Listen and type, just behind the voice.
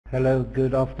Hello,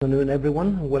 good afternoon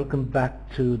everyone. Welcome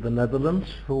back to the Netherlands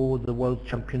for the World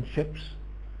Championships.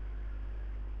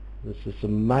 This is a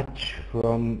match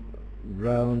from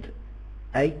round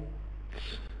 8,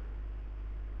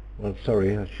 well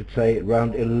sorry, I should say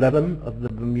round 11 of the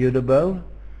Bermuda Bowl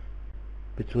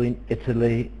between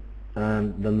Italy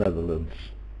and the Netherlands.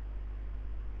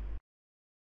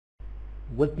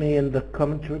 With me in the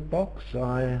commentary box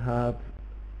I have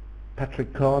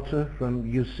Patrick Carter from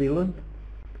New Zealand.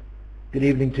 Good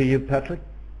evening to you, Patrick.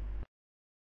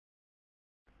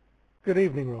 Good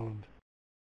evening, Roland.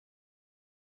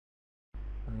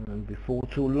 And before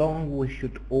too long we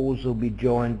should also be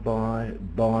joined by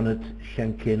Barnet,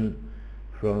 Shenkin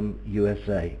from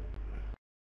USA.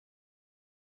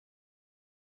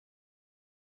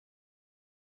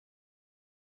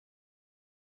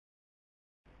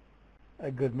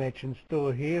 A good match in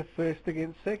store here, first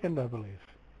against second, I believe.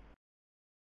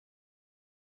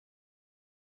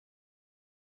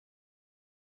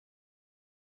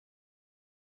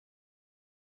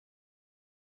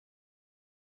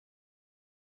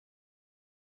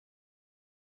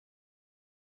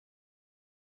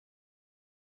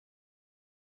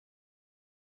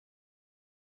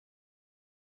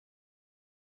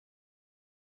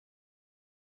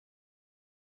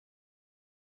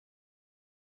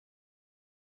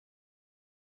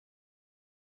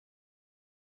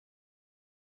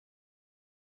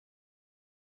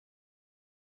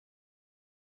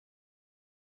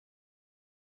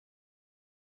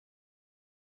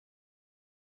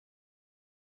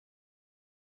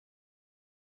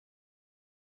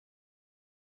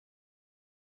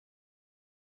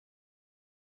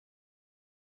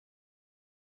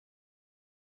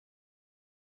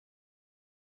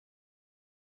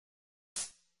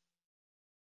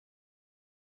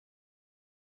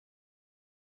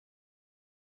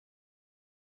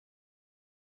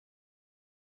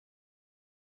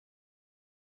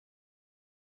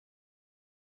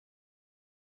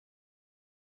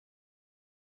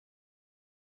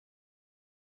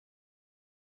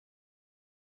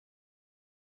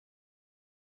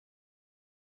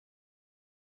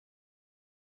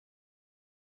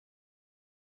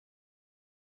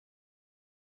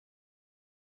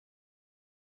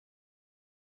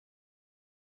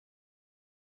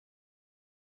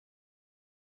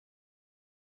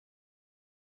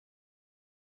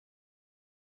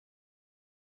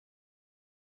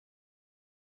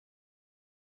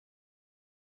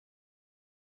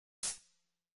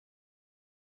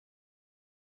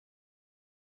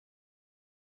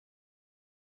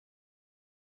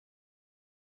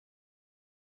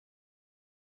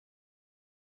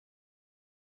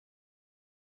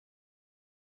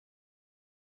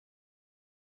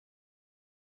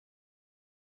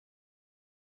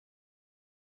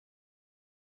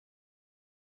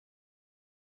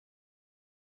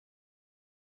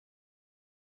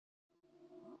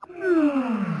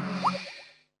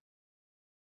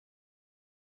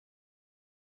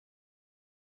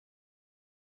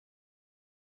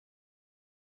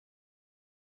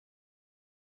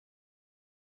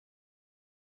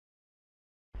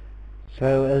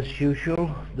 So as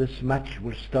usual, this match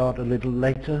will start a little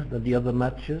later than the other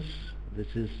matches.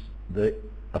 This is the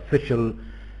official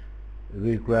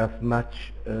Vugraph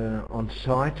match on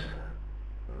site.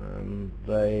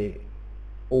 They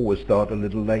always start a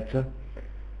little later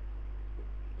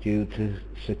due to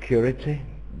security.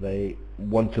 They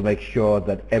want to make sure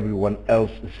that everyone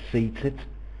else is seated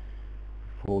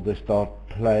before they start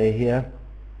play here.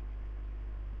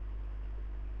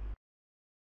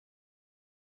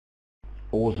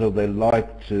 Also, they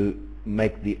like to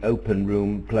make the open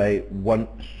room play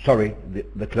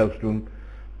the closed room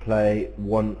play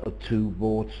 1 or 2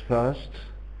 boards first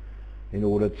in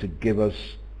order to give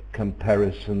us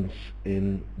comparisons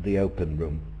in the open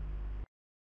room.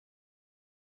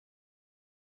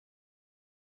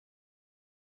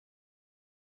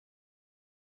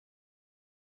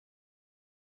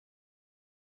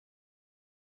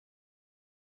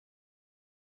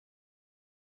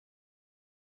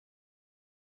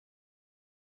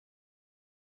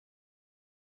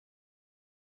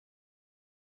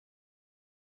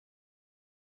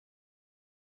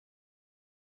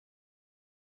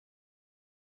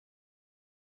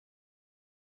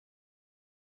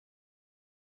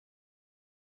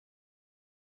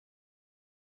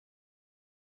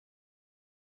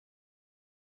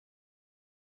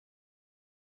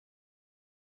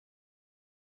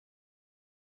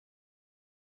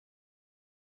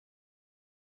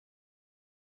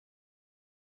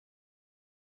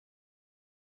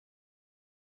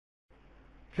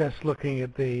 Just looking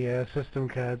at the system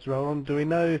cards, Roland, do we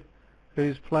know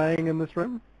who's playing in this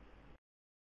room?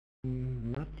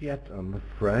 yet, I'm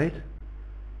afraid.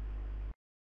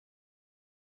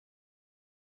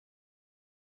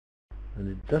 And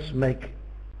it does make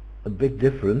a big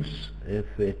difference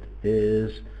if it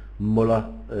is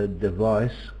Muller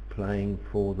device playing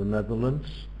for the Netherlands,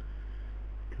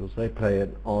 because they play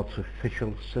an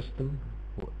artificial system,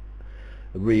 a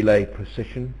relay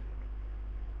precision.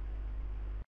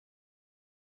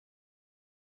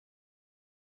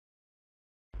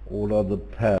 All other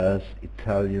pairs,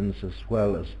 Italians as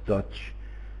well as Dutch,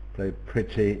 play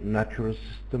pretty natural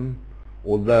system,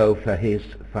 although Verhees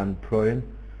van Prooyen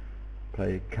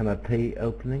play canapé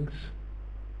openings.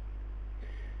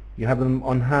 You have them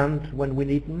on hand when we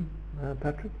need them,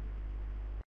 Patrick?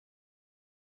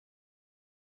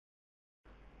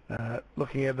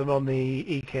 Looking at them on the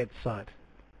ECAT site.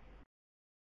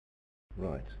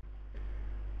 Right.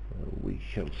 We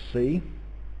shall see.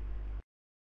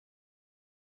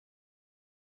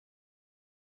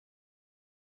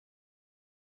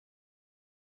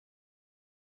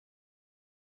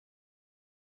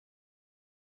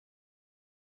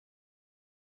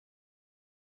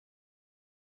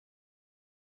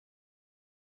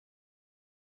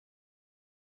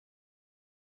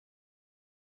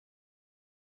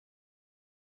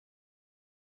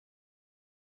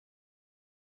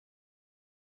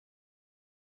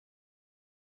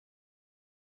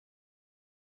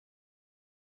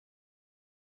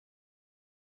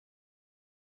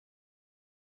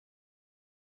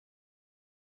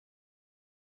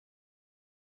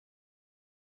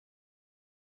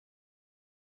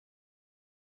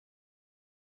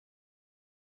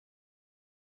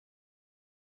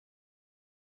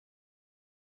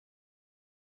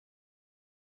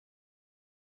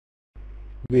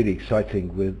 Really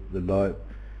exciting with the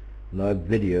live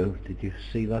video. Did you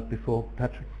see that before,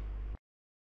 Patrick?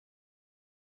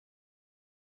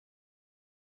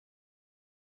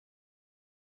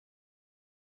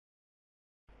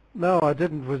 No, I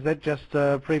didn't. Was that just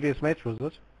a previous match, was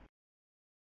it?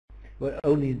 Well,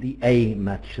 only the A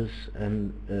matches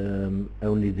and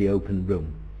only the open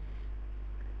room.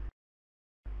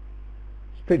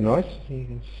 It's pretty nice. You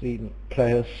can see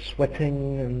players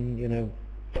sweating and, you know,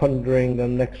 pondering their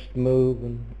next move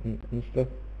and stuff.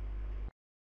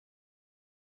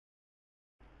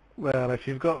 Well, if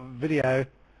you've got video,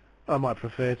 I might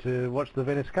prefer to watch the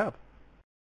Venice Cup.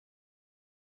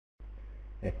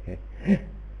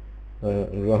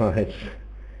 Right.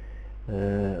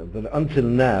 But until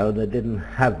now they didn't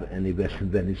have any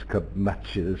Venice Cup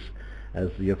matches as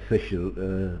the official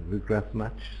Vugraph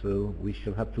match, so we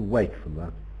shall have to wait for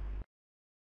that.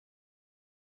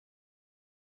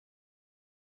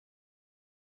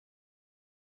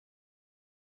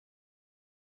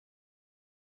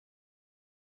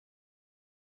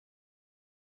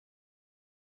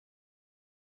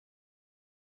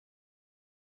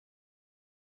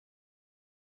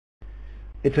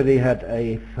 Italy had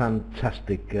a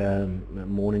fantastic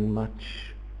morning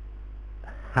match,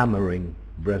 hammering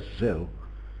Brazil.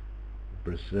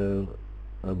 Brazil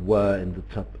were in the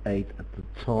top 8 at the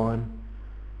time,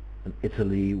 and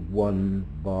Italy won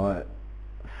by,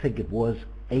 I think it was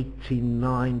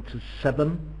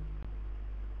 89-7,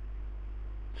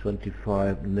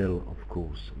 25-0, of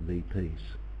course, VPs.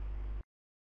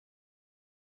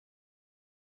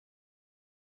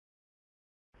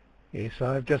 Yes,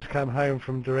 I've just come home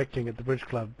from directing at the Bridge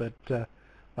Club, but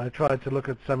I tried to look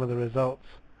at some of the results.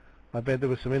 I bet there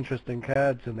were some interesting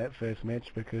cards in that first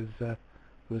match because there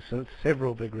were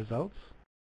several big results.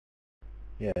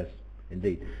 Yes,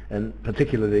 indeed. And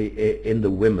particularly in the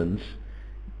women's,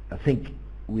 I think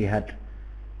we had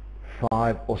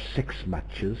 5 or 6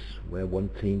 matches where one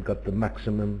team got the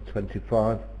maximum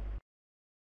 25.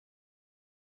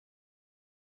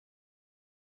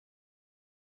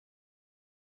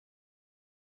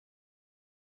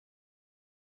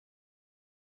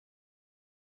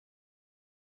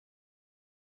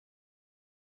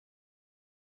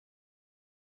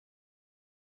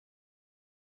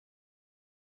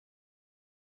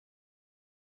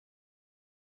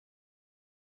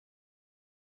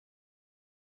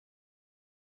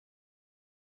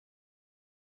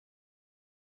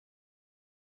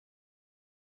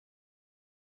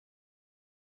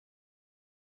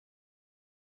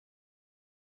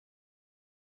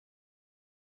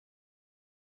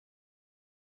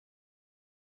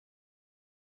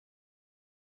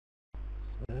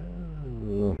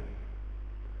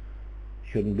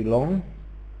 Shouldn't be long.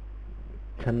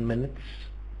 10 minutes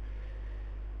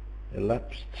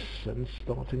elapsed since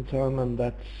starting time, and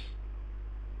that's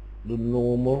the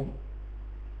normal.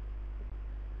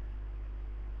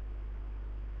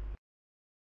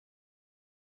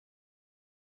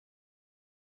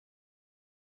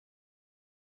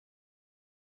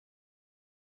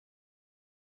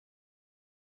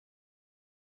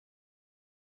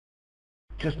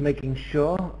 just making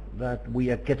sure that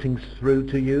we are getting through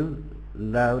to you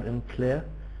loud and clear,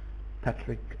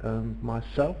 Patrick and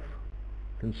myself.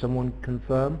 Can someone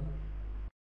confirm,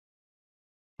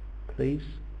 please?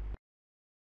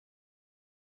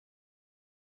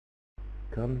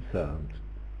 Confirmed.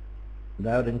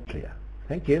 Loud and clear.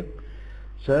 Thank you.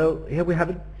 So here we have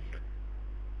it.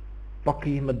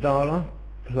 Bocchi Madala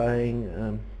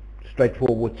playing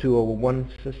straightforward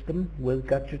 2-over-1 system with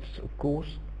gadgets, of course.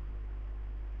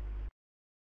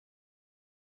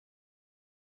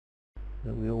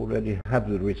 And we already have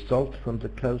the result from the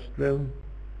closed room.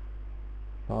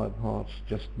 5 hearts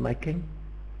just making,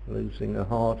 losing a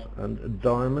heart and a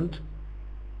diamond.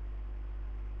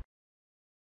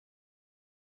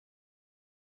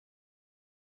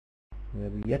 We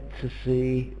have yet to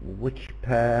see which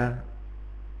pair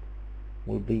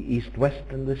will be east-west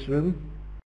in this room.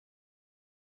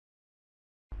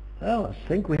 Oh, I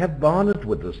think we have Barnet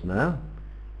with us now.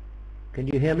 Can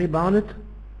you hear me, Barnet?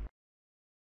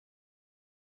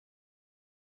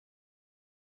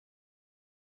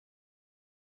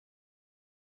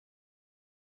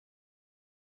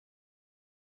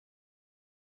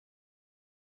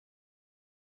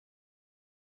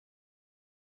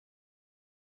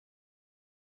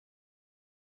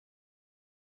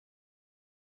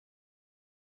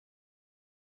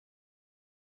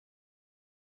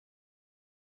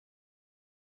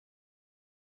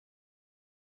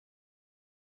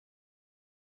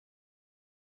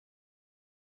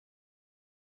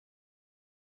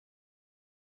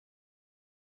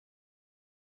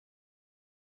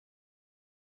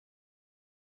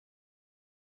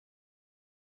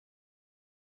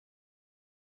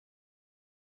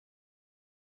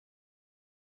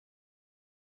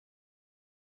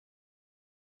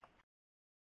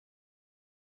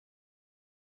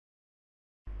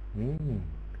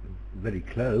 Very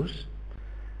close.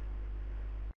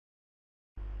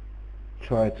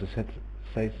 Try to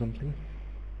say something.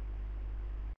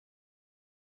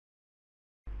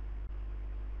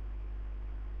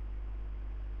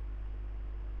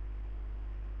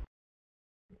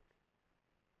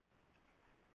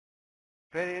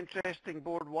 Very interesting,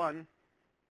 board 1.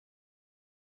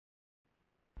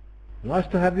 Nice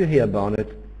to have you here,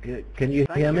 Barnet. Can you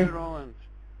hear me? Thank you, Roland.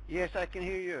 Yes, I can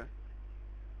hear you.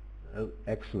 Oh,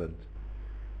 excellent.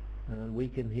 And we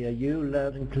can hear you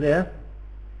loud and clear.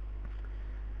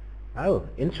 Oh,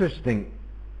 interesting.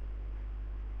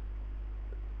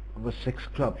 The 6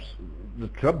 clubs. The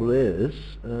trouble is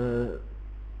that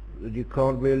you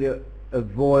can't really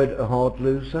avoid a heart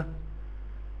loser.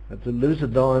 You have to lose a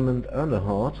diamond and a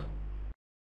heart.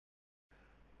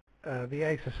 The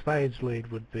ace of spades lead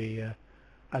would be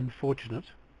unfortunate.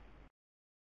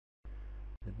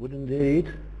 It would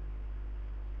indeed.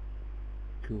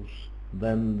 Of course,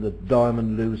 then the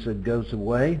diamond loser goes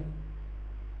away.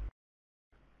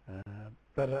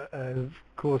 But of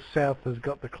course South has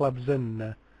got the clubs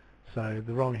in, so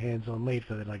the wrong hand's on lead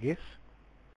for that, I guess.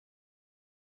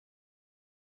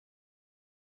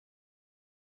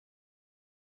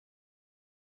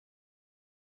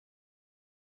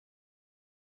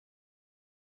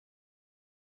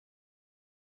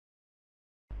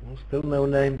 Well, still no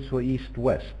names for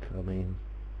East-West. I mean,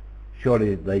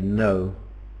 surely they know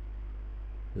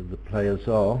who the players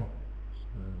are. So,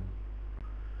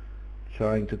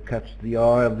 trying to catch the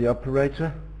eye of the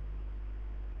operator.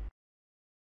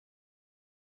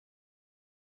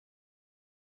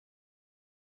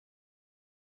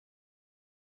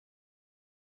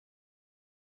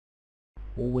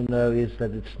 All we know is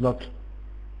that it's not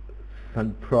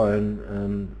Van Proen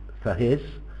and Verhees,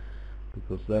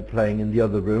 because they're playing in the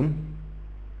other room.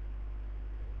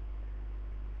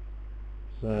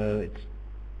 So it's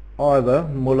either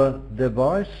Muller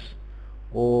Device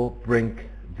or Brink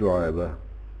Drijver.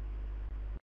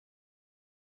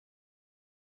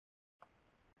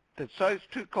 Did South's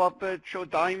 2 club bid show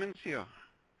diamonds here?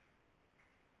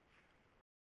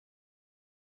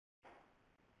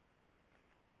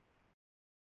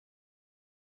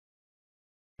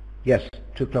 Yes,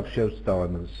 2 club shows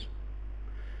diamonds.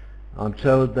 I'm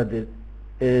told that it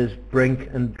is Brink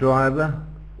and Drijver,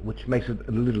 which makes it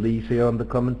a little easier on the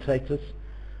commentators,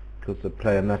 because they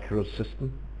play a natural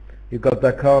system. You got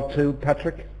that card too,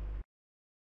 Patrick?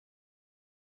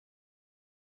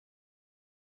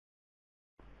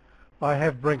 I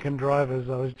have Brink and Drivers.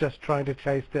 I was just trying to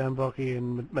chase down Bocchi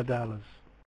and Madalas.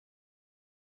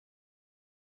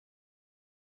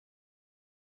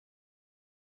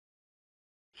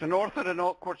 So North had an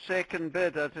awkward second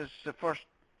bid. That is the first.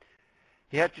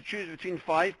 He had to choose between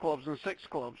 5 clubs and 6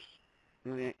 clubs.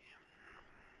 So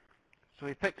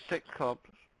he picked 6 clubs.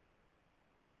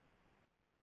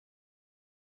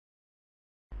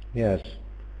 Yes.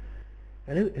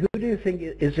 And who do you think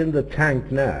is in the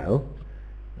tank now?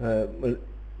 Well,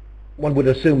 one would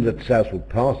assume that South will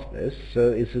pass this,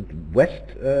 so is it West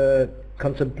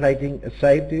contemplating a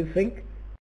save, do you think?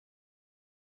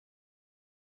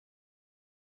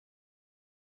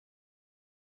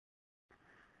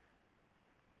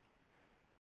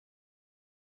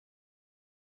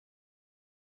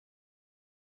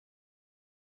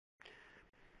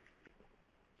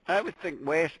 I would think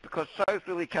West, because South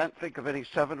really can't think of any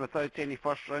 7 without any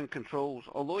first round controls.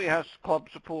 Although he has club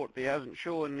support, he hasn't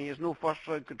shown he has no first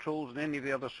round controls in any of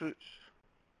the other suits.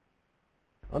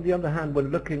 On the other hand,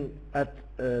 when looking at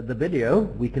the video,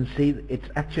 we can see it's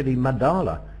actually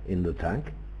Madala in the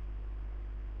tank.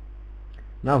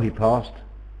 Now he passed.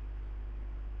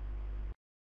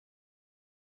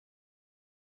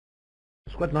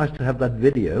 It's quite nice to have that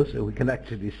video so we can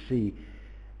actually see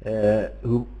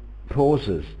who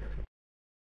pauses.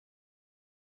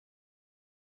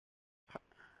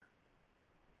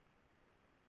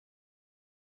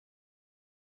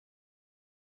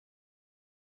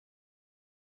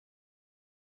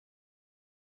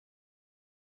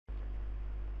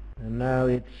 And now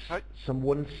it's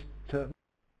someone's turn,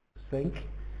 I think.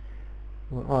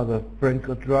 Well, either Brink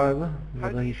or Drijver.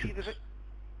 Whether he should.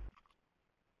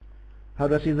 How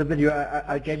do I see the video?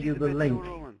 I gave you the link.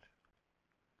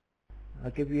 I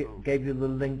gave you the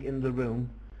link in the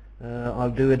room. I'll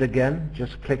do it again.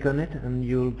 Just click on it and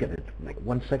you'll get it.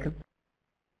 1 second.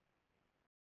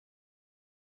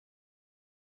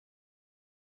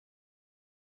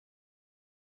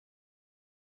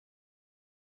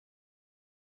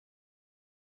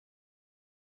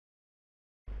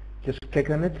 Just click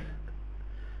on it.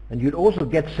 And you'd also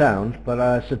get sound, but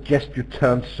I suggest you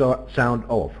turn sound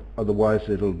off. Otherwise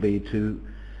it'll be too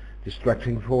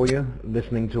distracting for you,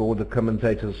 listening to all the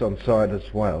commentators on side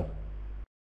as well.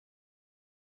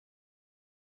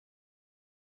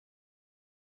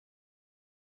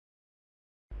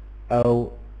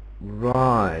 Oh,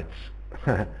 right.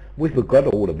 We forgot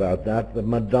all about that. The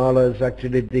Madala is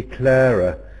actually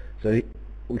declarer, so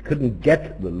we couldn't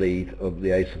get the lead of the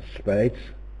ace of spades.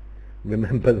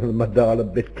 Remember, the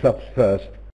Madala bit clubs first.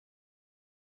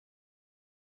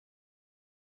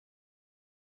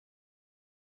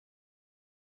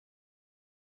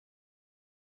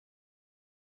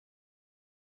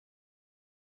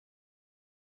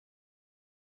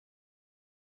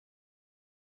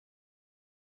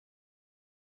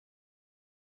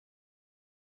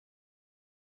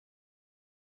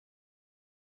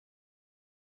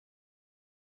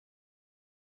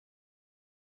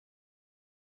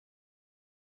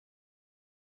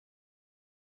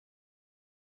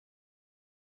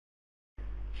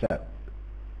 So,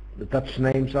 the Dutch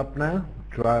name's up now.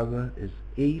 Drijver is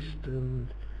east and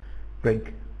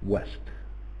Brink west.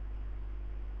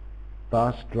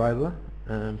 Baas Drijver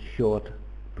and Sjoert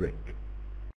Brink.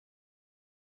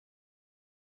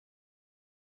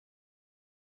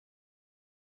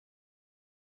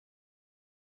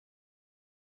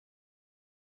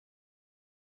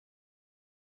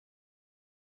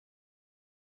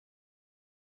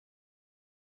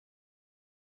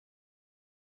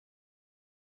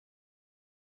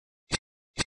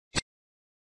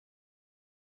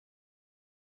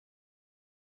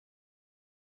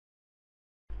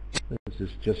 This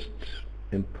is just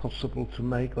impossible to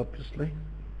make, obviously.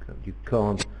 You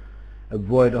can't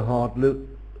avoid a hard loser.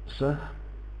 So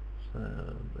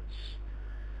this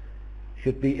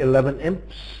should be 11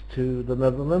 imps to the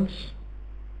Netherlands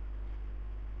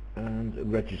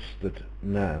and registered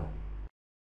now.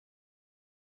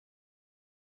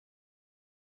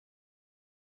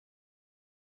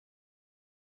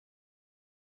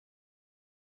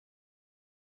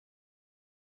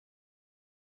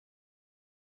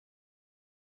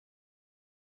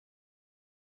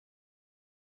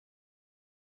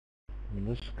 And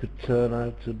this could turn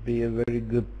out to be a very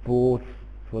good board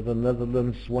for the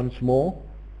Netherlands once more.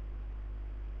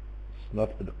 It's not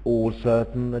at all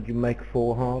certain that you make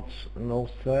 4 hearts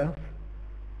north-south.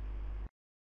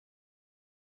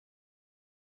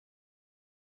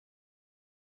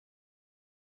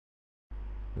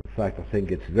 In fact, I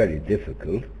think it's very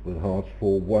difficult with hearts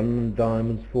 4-1 and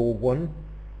diamonds 4-1.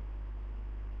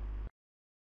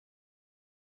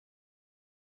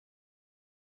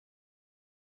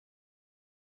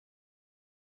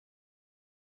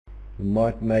 You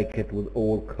might make it with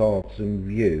all cards in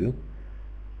view,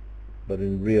 but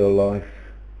in real life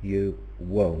you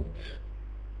won't.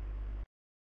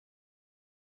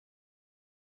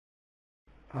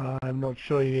 I'm not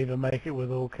sure you even make it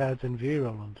with all cards in view,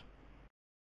 Roland.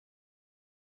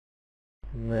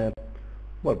 Well,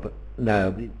 but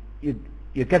no,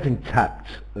 you're getting tapped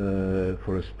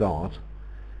for a start,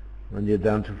 and you're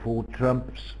down to 4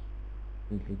 trumps.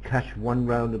 You can cash 1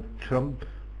 round of trump.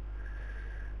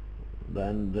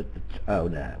 Then oh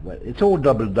no, well, it's all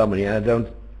double dummy. I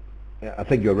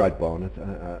think you're right, Barnet.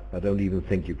 I don't even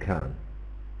think you can.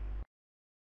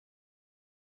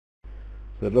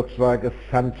 So it looks like a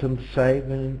phantom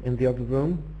save in the other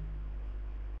room.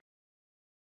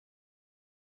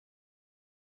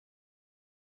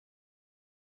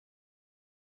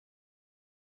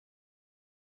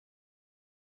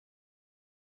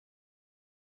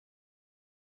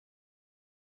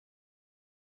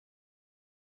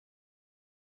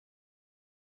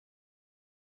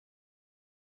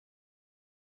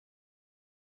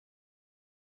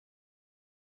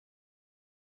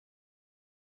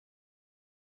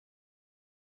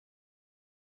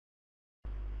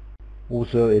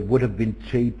 Also, it would have been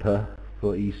cheaper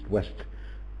for East-West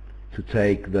to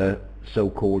take the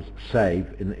so-called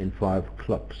save in 5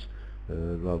 clubs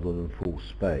rather than 4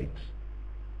 spades.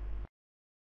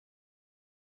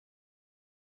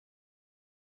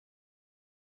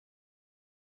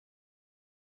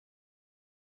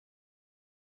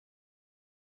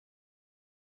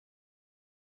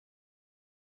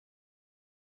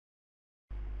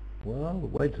 Well,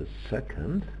 wait a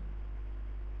second.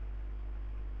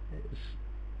 It's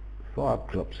 5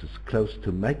 clubs is close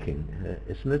to making,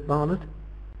 isn't it, Barnet?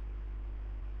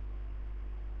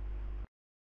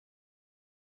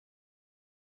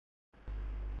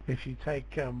 If you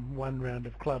take 1 round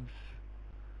of clubs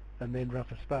and then rough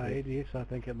a spade, yes, I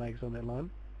think it makes on that line.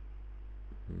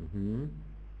 Mm-hmm.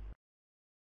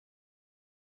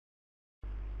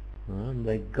 And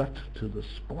they got to the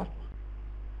spot.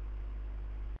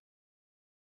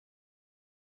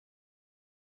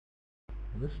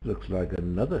 This looks like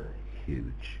another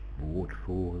huge board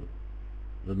for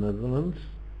the Netherlands.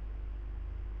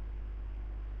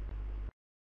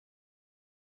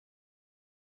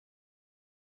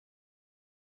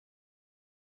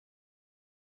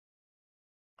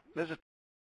 There's a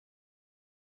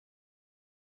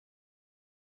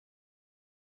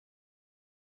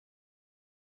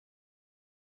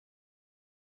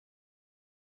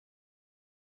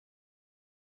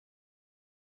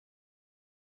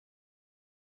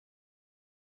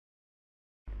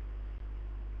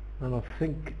And I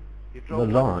think you the draw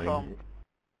one line... trump.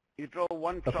 You draw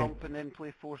 1 Okay. trump and then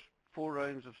play 4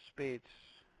 rounds of spades.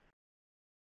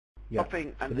 Yeah,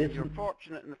 Nothing, and but you're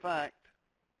fortunate in the fact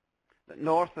that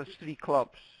North has 3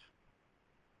 clubs.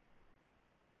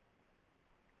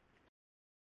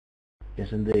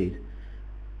 Yes, indeed.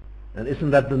 And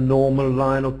isn't that the normal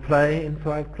line of play in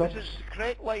 5 clubs? This is the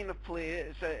correct line of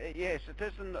play. Yes, it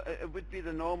is. It would be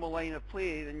the normal line of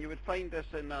play, and you would find this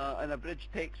in a bridge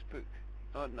textbook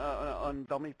on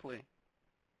dummy play.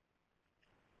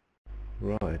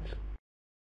 Right.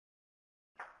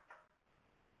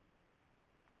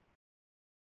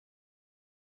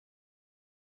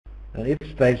 And if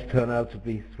spades turn out to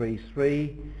be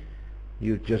 3-3,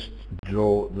 you just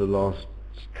draw the last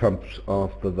trumps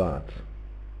after that.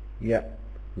 Yeah,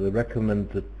 the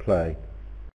recommended play.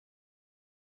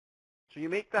 So you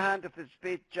make the hand if the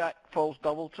spade jack falls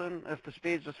doubleton, if the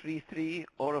spades are 3-3,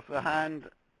 or if the hand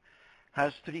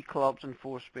has 3 clubs and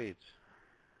 4 spades.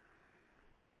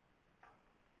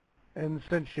 And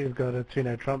since you've got a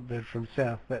 2-no trump bid from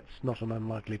south, that's not an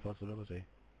unlikely possibility.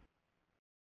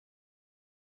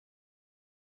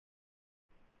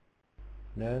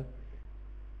 No?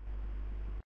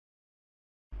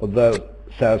 Although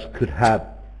South could have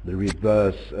the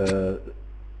reverse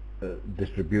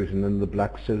distribution in the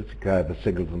black suit, you could have a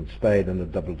singleton spade and a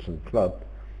doubleton club.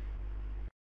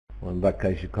 Well, in that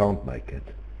case you can't make it.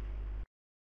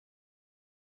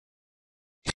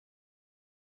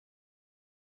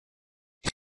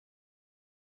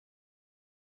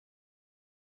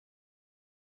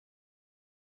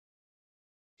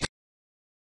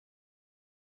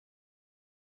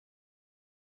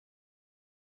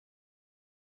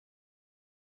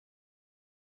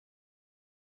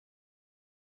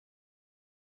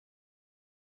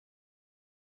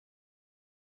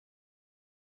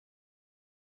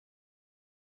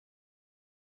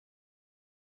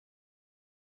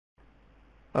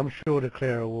 I'm sure the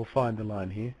clearer will find the line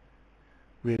here.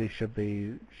 Really should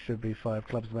be 5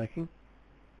 clubs making.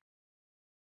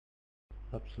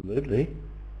 Absolutely.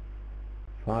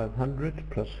 500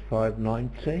 plus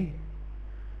 590,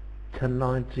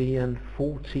 1090 and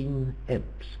 14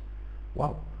 imps.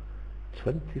 Wow.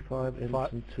 25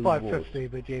 imps and 2 wards. 550,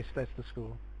 but yes, that's the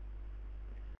score.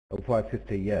 Oh,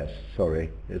 550, yes,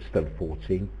 sorry, it's still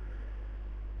 14.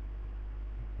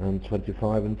 And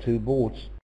 25 and 2 boards.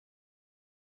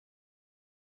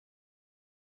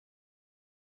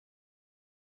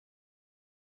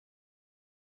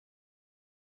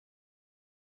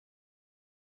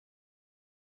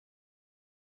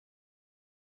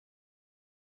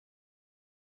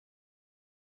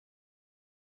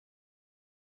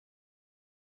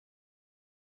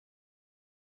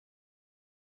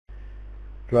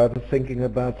 Drijver thinking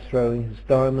about throwing his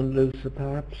diamond looser,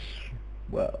 perhaps?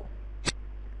 Well,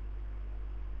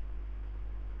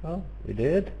 he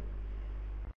did.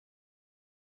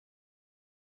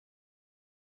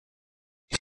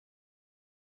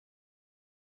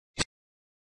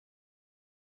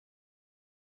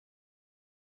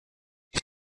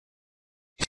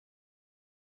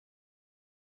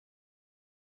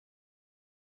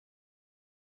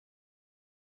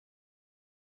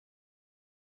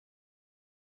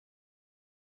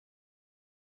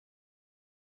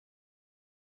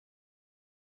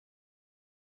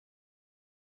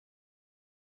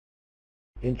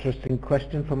 Interesting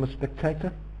question from a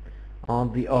spectator. Are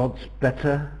the odds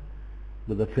better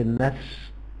with a finesse,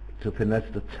 to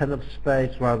finesse the 10 of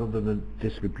spades rather than the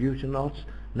distribution odds?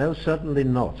 No, certainly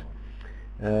not.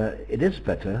 It is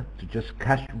better to just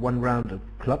cash one round of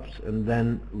clubs and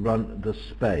then run the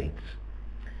spades,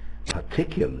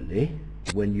 particularly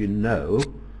when you know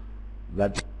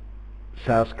that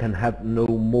South can have no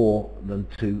more than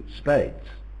 2 spades.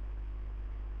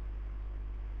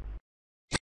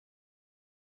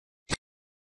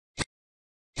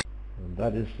 And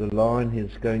that is the line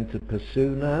he's going to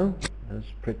pursue now, as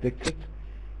predicted.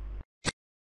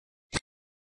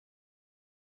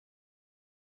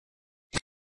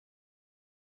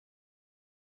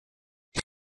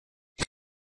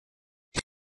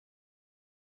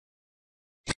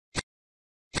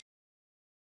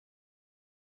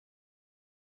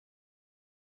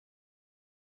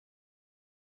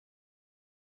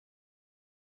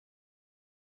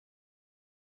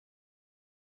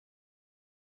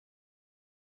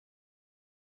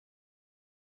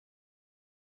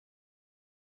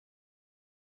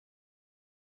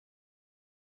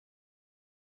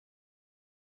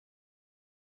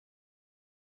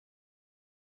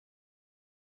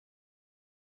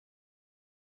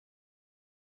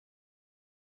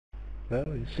 Well,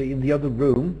 you see in the other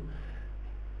room,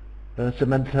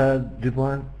 Samantha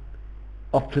Dubois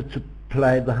opted to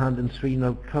play the hand in 3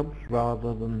 no trumps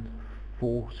rather than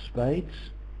 4 spades.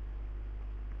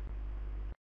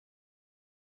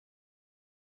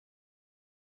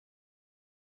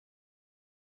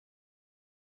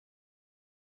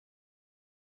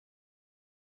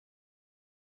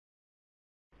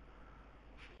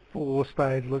 Four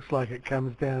spades looks like it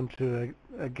comes down to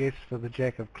a guess for the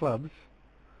jack of clubs.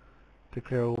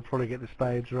 Declare will probably get the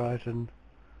spades right and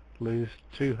lose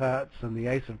 2 hearts and the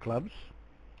ace of clubs.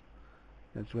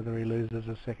 It's whether he loses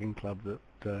a second club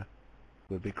that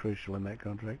would be crucial in that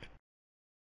contract.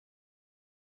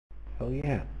 Oh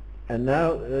yeah. And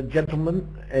now,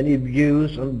 gentlemen, any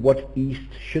views on what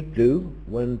East should do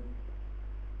when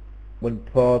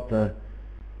partner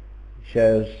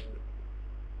shows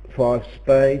 5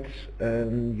 spades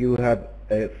and you have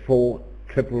a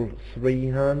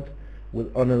 4-3-3 hand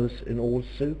with honours in all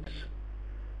suits?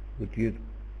 Would you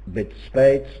bet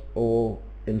spades or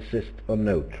insist on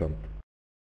no trump?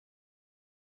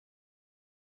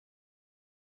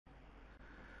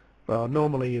 Well,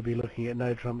 normally you'd be looking at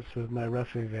no trumps with no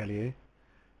ruffing value.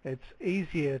 It's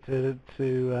easier to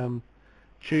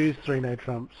choose 3 no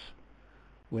trumps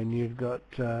when you've got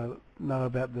know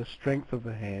about the strength of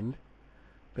the hand,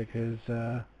 because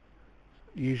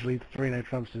usually 3 no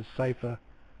trumps is safer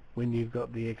when you've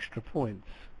got the extra points.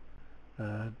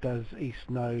 Does East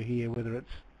know here whether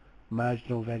it's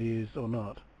marginal values or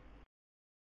not?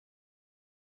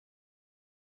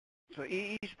 So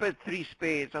East bid 3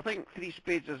 spades. I think 3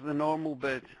 spades is the normal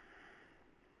bid.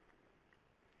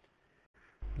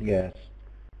 Yes.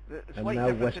 The And slight now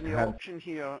difference West in the Ham auction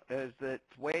here is that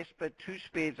West bid 2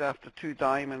 spades after 2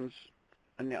 diamonds.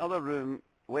 In the other room,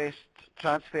 West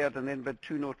transferred and then bid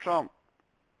 2 no trump.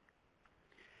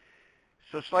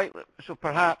 So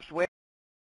perhaps West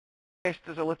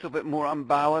is a little bit more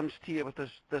unbalanced here with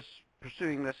this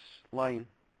pursuing this line.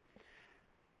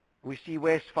 We see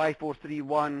West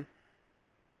 5-4-3-1.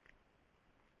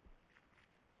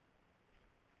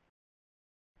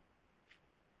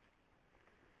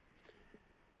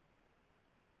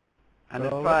 And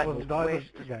in fact,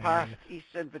 West has passed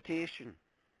East's invitation.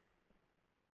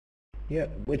 Yeah,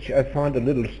 which I find a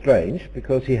little strange,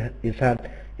 because he's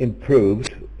had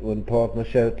improved when partner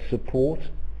showed support.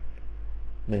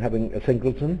 I mean, having a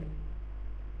singleton,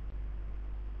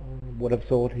 would have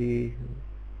thought he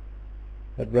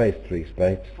had raised 3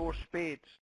 spades. 4 spades.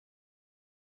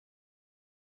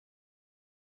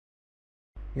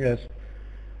 Yes.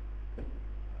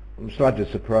 I'm slightly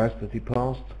surprised that he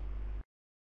passed.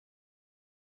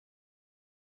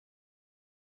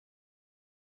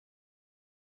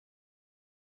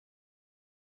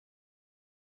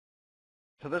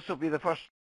 So this will be the first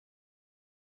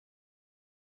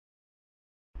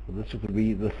Well, this would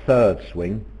be the third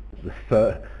swing, the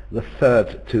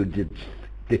third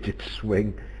two-digit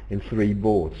swing in 3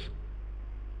 boards.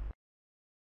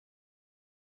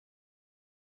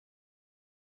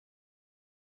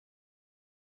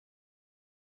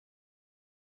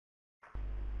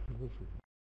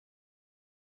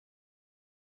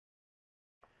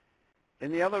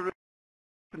 In the other room,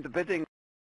 the bidding,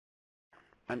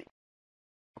 and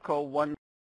call one.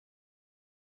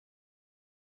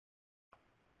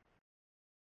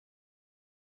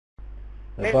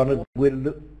 Barnet,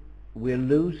 we're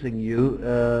losing you,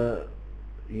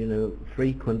 you know,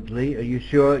 frequently. Are you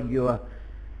sure you are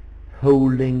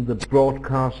holding the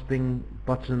broadcasting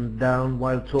button down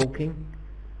while talking?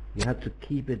 You have to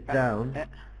keep it down.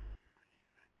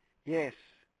 Yes.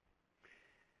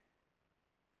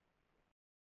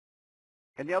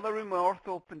 In the other room, North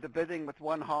opened the bidding with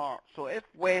 1 heart. So if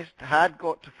West had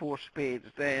got to 4 spades,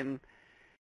 then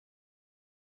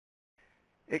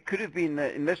it could have been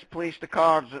that in this place the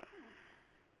cards,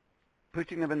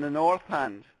 putting them in the North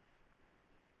hand,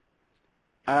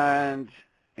 and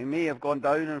it may have gone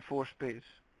down in 4 spades.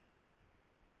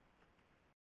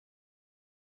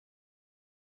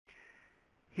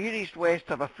 Here East West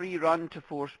have a free run to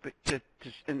 4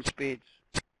 in spades,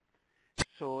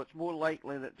 so it's more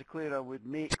likely that Declarer would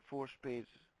make 4 spades.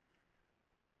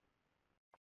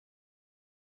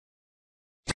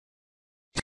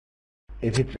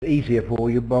 If it's easier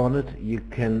for you, Barnet, you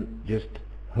can just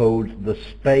hold the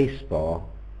space bar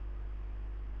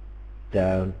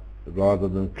down rather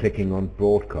than clicking on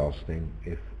broadcasting,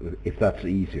 if that's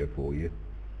easier for you.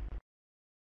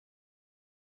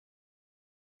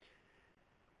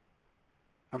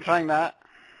 I'm trying that.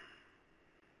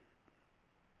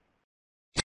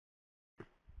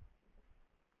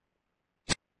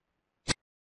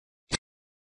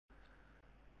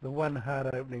 The 1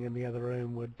 hard opening in the other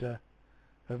room would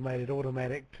have made it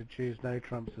automatic to choose no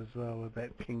trumps as well, with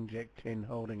that King Jack 10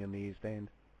 holding in the East End.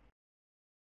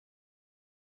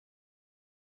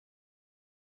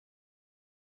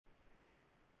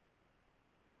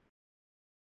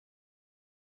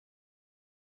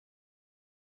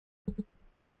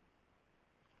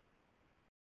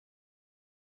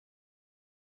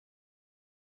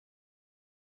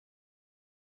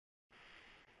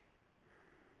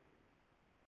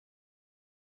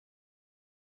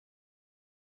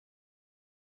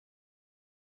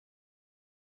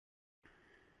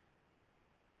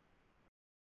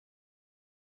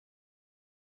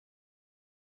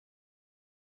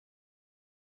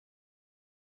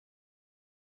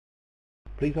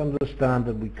 Please understand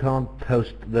that we can't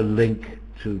post the link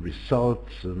to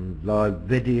results and live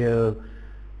video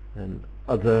and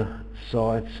other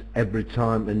sites every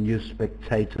time a new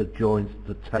spectator joins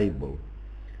the table.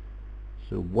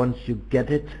 So once you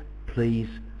get it, please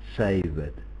save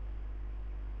it.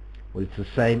 Well, it's the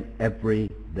same every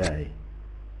day.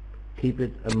 Keep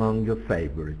it among your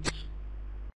favorites.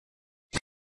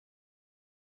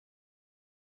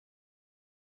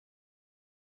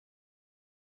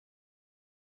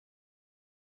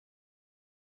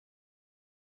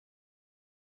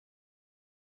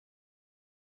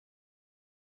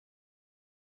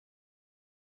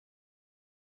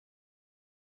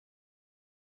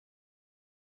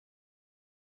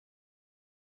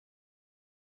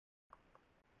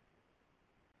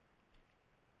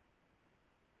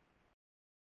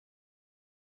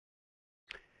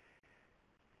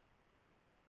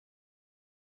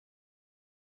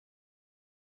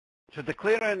 So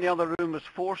Declarer in the other room was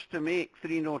forced to make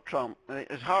 3 no trump.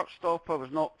 His heart stopper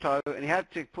was knocked out and he had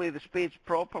to play the spades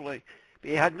properly, but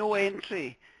he had no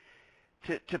entry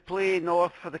to play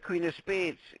North for the Queen of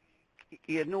Spades.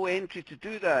 He had no entry to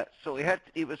do that, so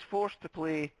he was forced to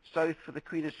play South for the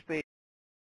Queen of Spades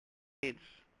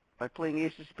by playing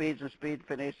Ace of Spades and Spade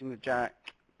finessing the Jack.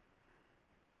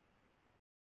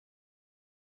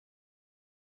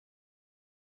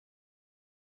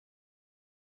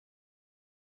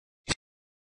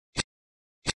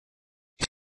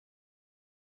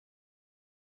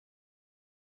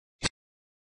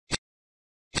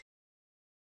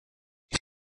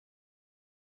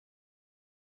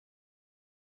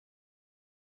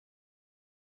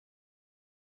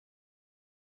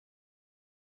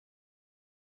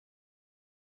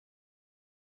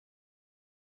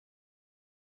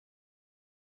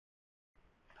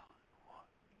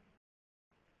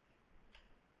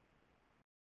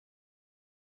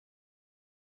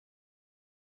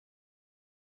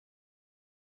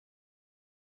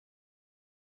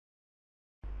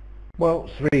 Well,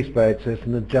 3 spades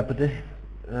isn't a jeopardy,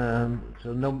 so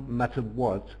no matter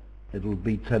what, it'll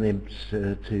be 10 imps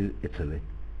to Italy.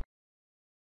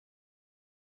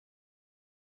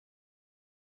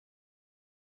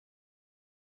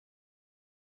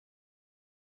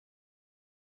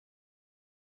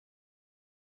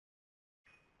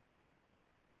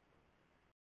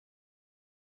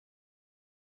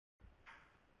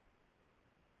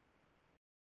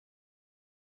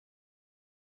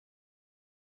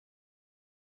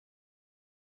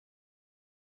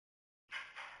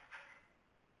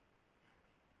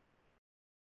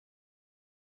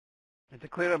 The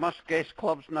declarer must guess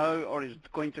clubs now, or he's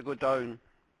going to go down.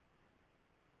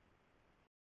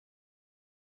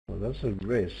 Well, that's a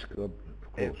risk, of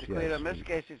If course, the declarer yes.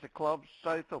 misguesses the clubs,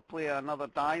 South will play another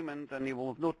diamond, and he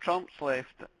will have no trumps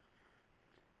left.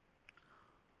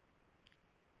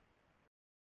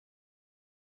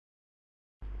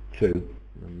 Two.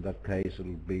 In that case,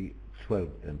 it'll be 12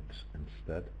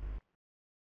 instead.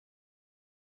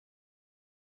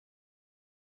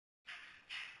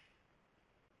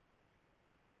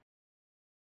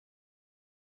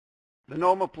 The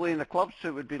normal play in the club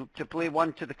suit would be to play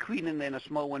one to the queen and then a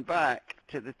small one back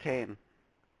to the 10.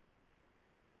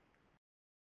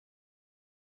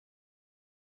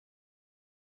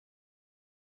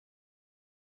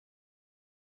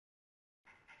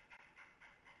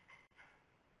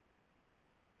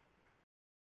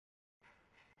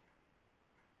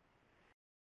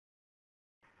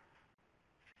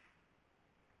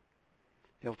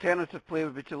 The alternative play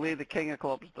would be to lay the king of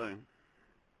clubs down.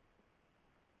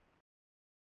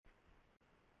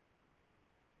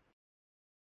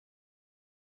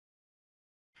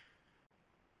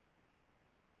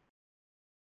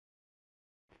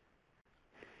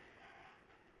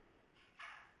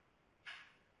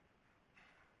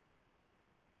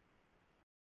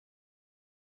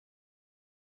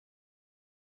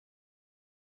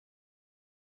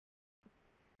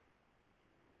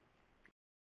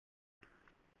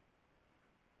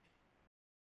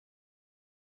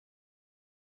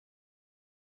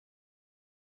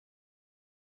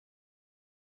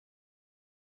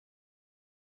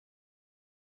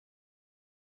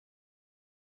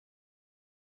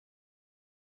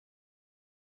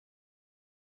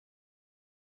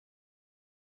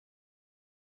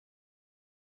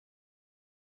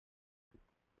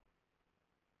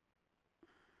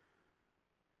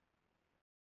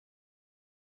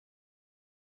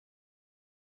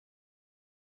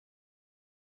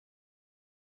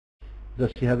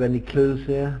 Does he have any clues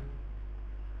here?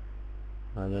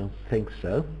 I don't think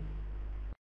so.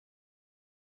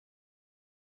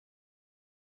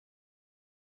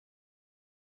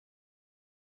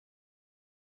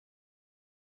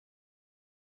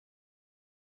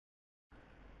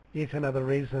 Yet another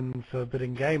reason for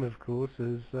bidding game, of course,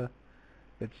 is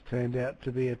it's turned out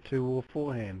to be a 2 or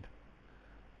 4 hand.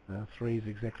 3 is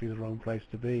exactly the wrong place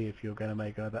to be if you're going to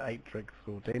make either 8 tricks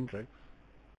or 10 tricks.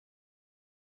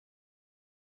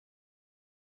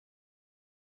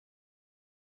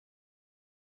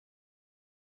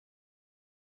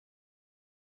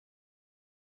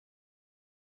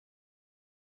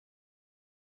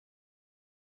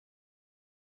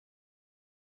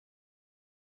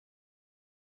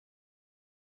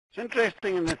 It's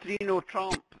interesting in the 3-no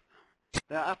trump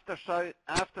that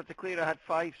after declarer had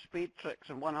 5 spade tricks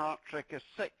and 1 heart trick is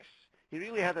 6, he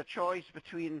really had a choice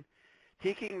between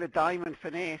taking the diamond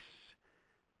finesse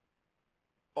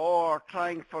or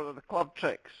trying for the club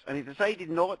tricks, and he decided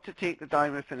not to take the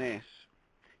diamond finesse.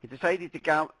 He decided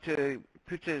to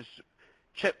put his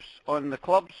chips on the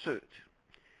club suit.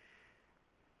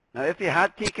 Now, if he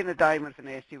had taken the diamond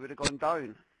finesse, he would have gone down,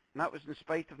 and that was in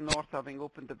spite of North having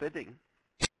opened the bidding.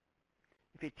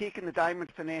 If he'd taken the diamond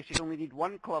finesse, he'd only need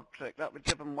 1 club trick. That would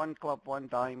give him 1 club, 1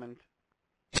 diamond.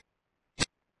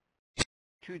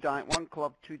 1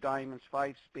 club, 2 diamonds,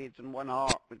 5 spades, and 1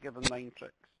 heart would give him 9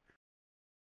 tricks.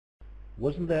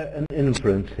 Wasn't there an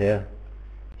inference here?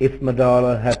 If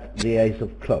Madala had the ace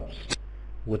of clubs,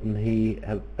 wouldn't he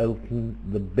have opened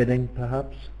the bidding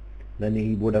perhaps? Then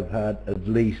he would have had at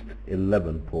least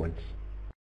 11 points.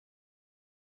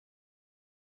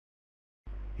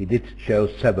 He did show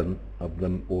 7 of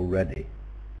them already.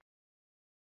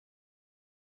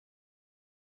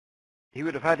 He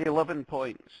would have had 11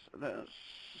 points.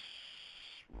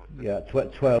 Yeah,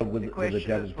 12 with the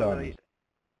jack of diamonds.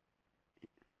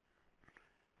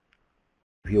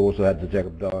 If he also had the jack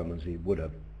of diamonds, he would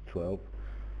have 12.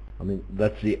 I mean,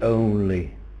 that's the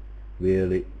only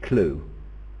really clue.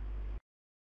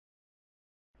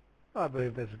 I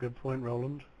believe that's a good point,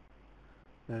 Roland.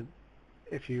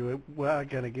 If you were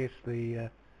going to guess the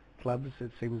clubs,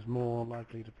 it seems more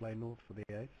likely to play North for the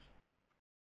ace.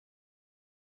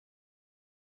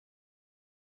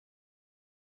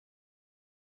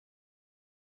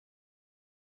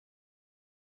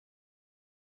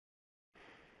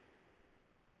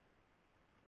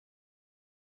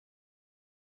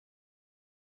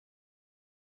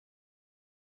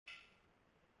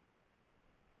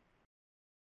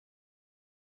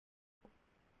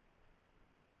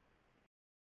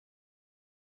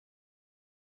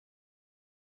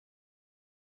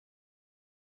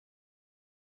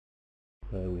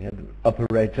 We had an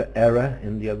operator error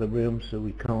in the other room, so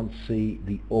we can't see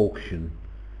the auction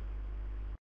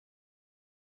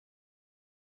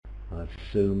I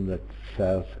assume that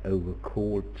South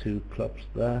overcalled 2 clubs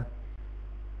there.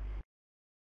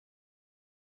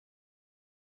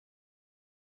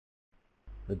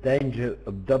 The danger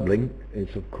of doubling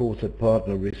is of course a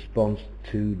partner responds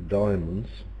to diamonds,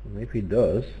 and if he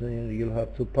does, then you'll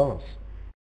have to pass.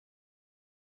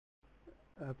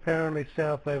 Apparently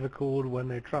South overcalled when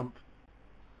they trump,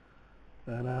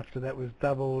 and after that was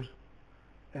doubled,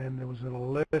 and there was an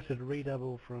alerted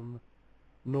redouble from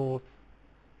North.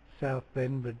 South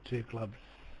then with 2 clubs.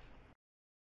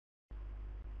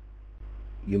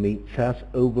 You mean South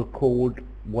overcalled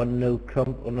 1 no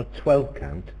trump on a 12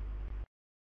 count?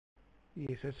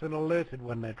 Yes, it's an alerted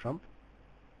when they trump.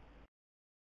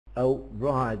 Oh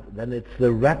right, then it's the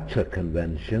Raptor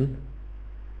convention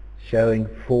showing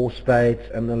 4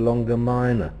 spades and a longer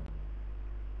minor.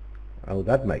 Oh,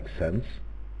 that makes sense.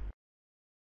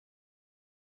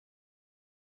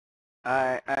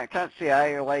 I can't say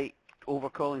I like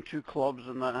overcalling 2 clubs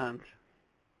in that hand.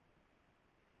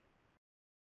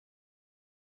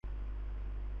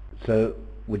 So,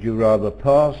 would you rather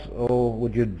pass or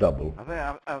would you double? I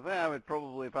think I would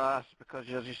probably pass because,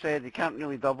 as you said, you can't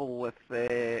really double with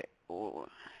you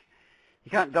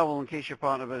can't double in case your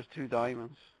partner has 2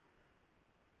 diamonds.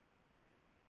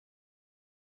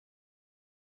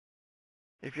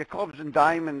 If your clubs and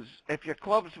diamonds, if your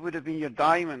clubs would have been your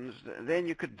diamonds, then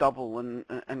you could double, and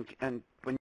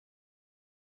when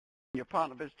your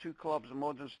partner has 2 clubs in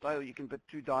modern style, you can put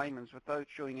 2 diamonds without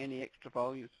showing any extra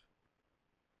values.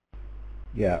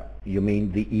 Yeah, you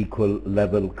mean the equal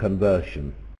level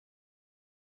conversion.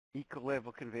 Equal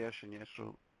level conversion, yes,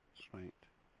 so that's right.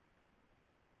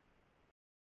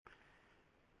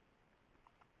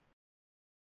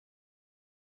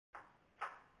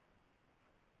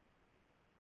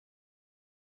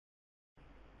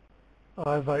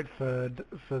 I vote for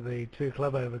the 2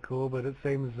 club overcall, but it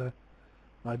seems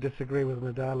I disagree with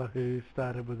Madala, who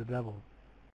started with a double.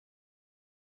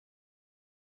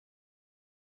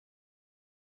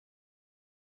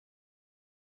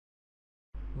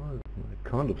 Well,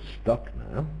 we're kind of stuck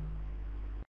now.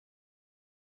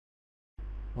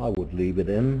 I would leave it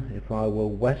in if I were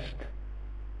West.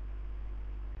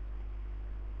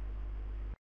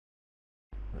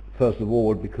 First of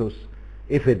all, because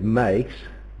if it makes,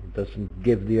 it doesn't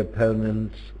give the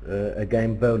opponent a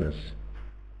game bonus.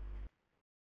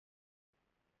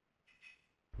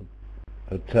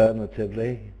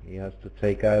 Alternatively, he has to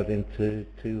take out into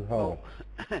 2 hearts.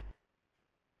 Oh.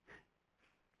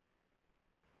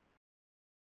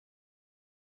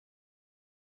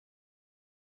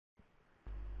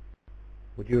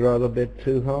 Would you rather bet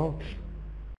 2 hearts?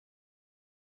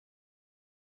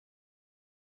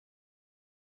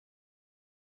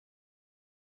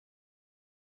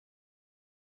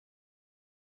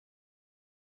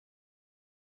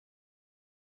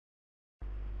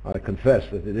 I confess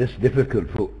that it is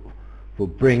difficult for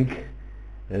Brink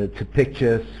to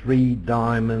picture 3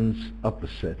 diamonds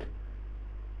opposite.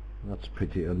 That's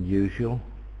pretty unusual.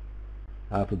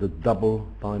 After the double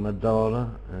by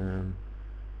Madala and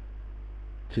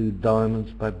 2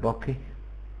 diamonds by Bocchi.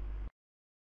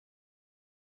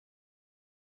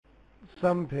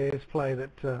 Some pairs play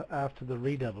that after the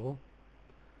redouble,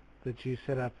 that you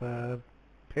set up a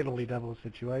penalty double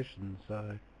situation.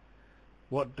 So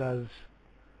what does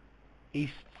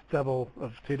East's double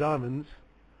of 2 diamonds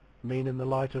mean in the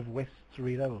light of West's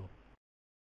redouble?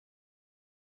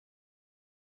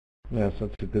 Yes,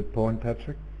 that's a good point,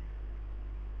 Patrick.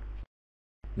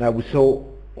 Now we saw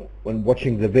when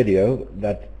watching the video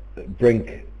that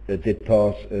Brink did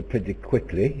pass pretty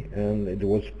quickly, and it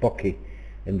was Bocchi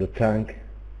in the tank,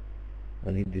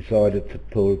 and he decided to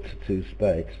pull to 2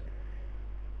 spades.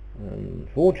 And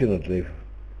fortunately,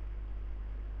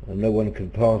 no one can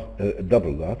pass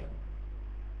double that.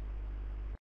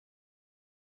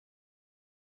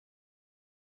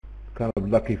 Kind of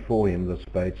lucky for him, the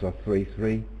spades are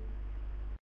 3-3.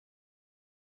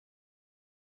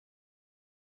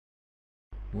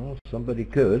 Well, somebody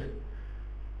could.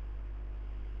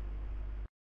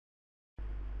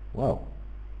 Wow.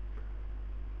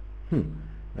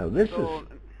 Now this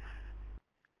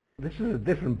is a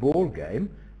different ball game,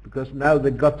 because now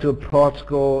they got to a part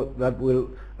score that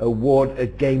will award a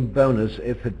game bonus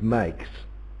if it makes.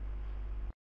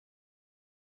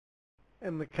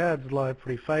 And the cards lie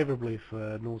pretty favourably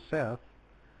for North-South.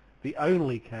 The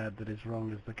only card that is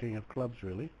wrong is the King of Clubs,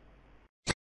 really.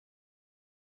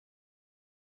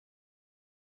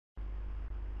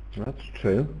 That's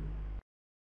true.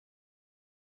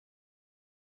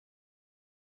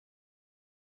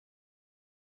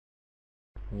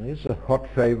 Well, he's a hot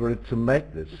favourite to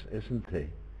make this, isn't he?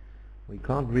 We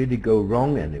can't really go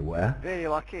wrong anywhere. Very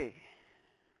lucky.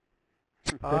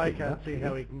 I can't see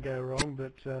how he can go wrong,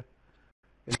 but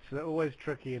it's always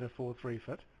tricky in a 4-3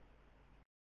 fit.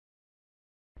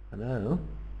 I know.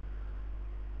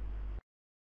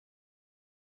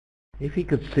 If he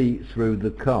could see through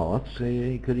the cards,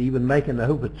 he could even make an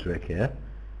over trick here.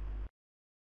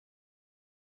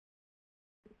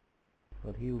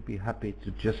 But he would be happy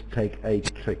to just take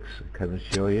 8 tricks, I can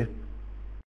assure you.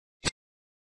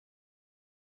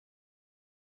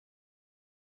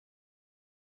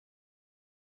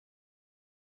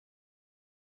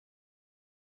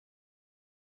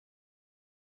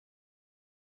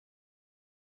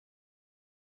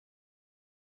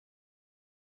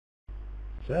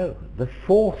 So, the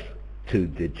 4th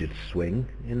 2-digit swing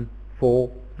in 4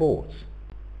 boards.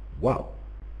 Wow,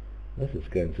 this is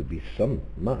going to be some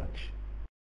match.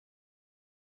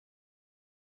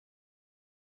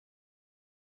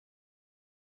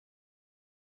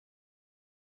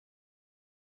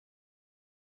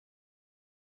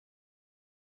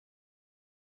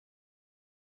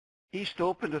 East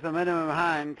opened with a minimum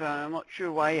hand. I'm not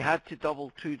sure why he had to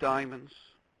double 2 diamonds.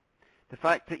 The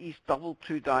fact that East doubled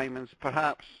 2 diamonds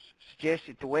perhaps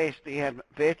suggested to West that he had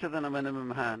better than a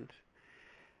minimum hand.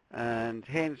 And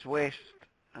hence West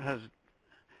has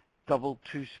doubled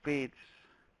 2 spades.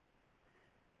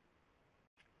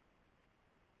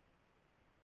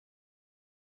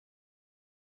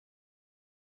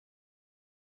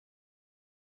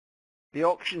 The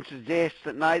auction suggests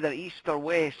that neither East or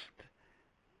West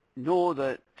know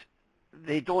that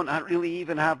they don't really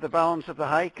even have the balance of the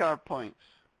high card points.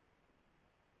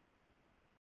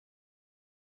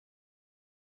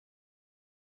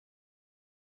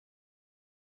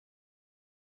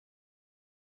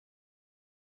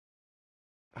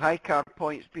 High card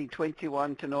points being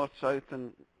 21 to north-south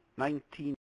and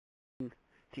 19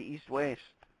 to east-west.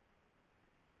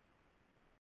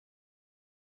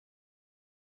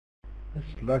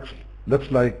 This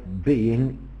looks like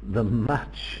being the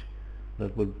match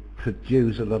that would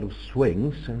produce a lot of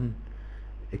swings and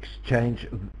exchange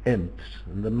of imps.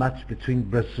 And the match between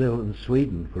Brazil and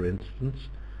Sweden, for instance,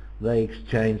 they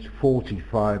exchanged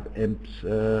 45 imps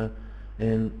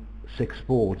in 6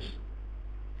 boards.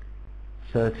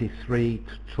 33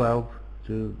 to 12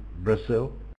 to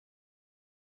Brazil.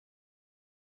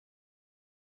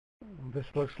 This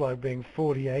looks like being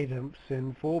 48 imps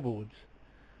in 4 boards.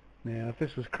 Now, if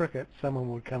this was cricket,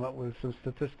 someone would come up with some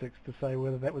statistics to say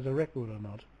whether that was a record or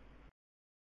not.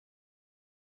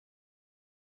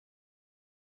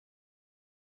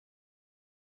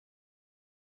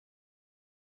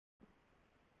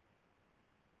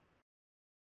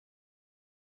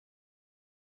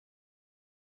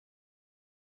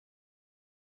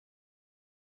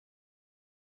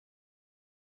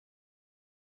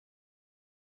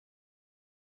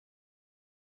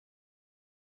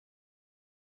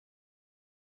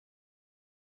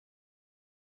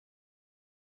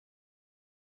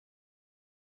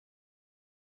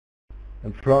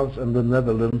 And France and the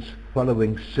Netherlands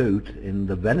following suit in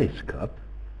the Venice Cup,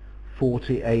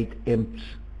 48 imps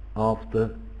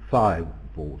after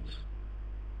 5 boards,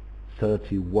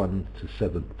 31 to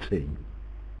 17.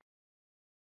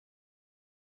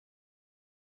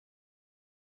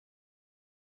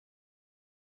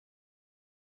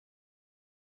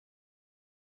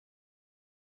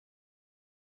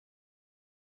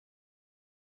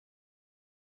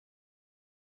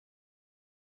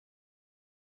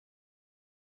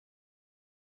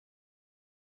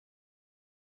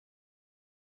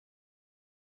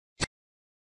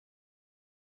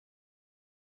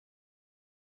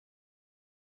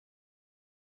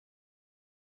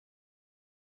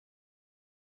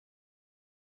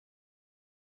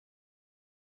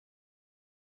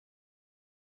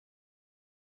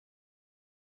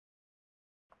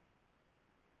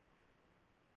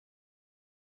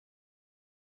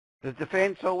 The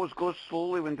defence always goes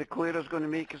slowly when Declarer's going to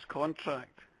make his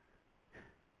contract.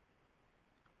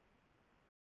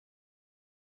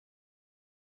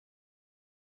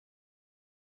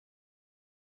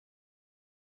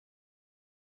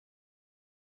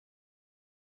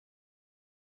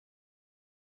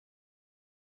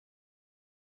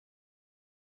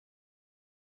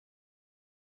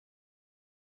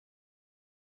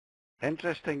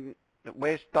 Interesting that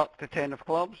West ducked the 10 of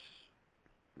clubs.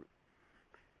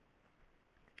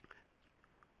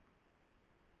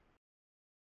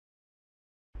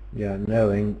 Yeah,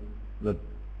 knowing that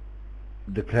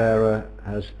declarer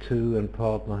has 2 and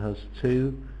partner has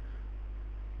 2,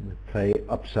 they play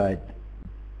upside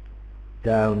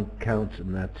down count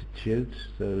and attitude,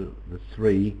 so the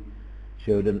 3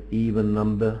 showed an even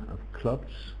number of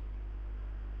clubs.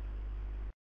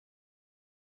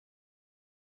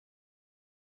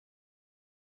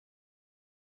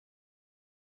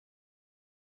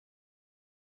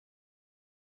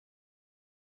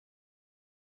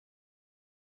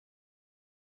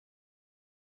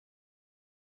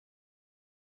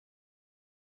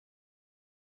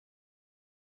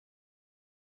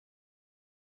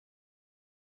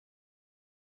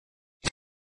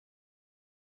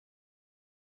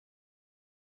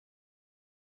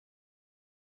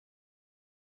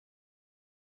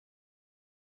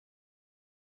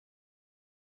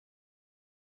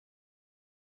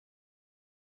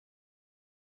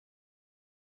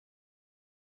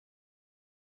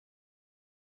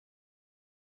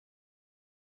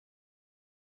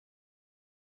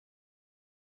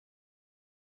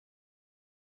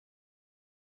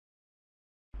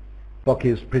 Bocchi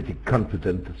is pretty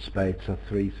confident that spades are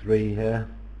 3-3 here.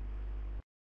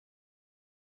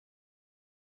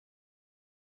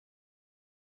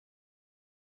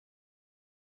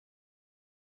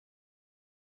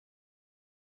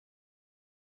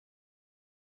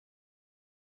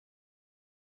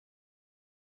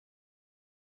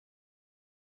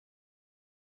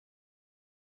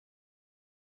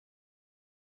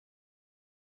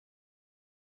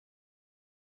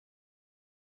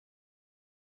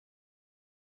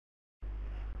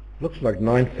 Looks like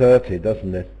 9:30,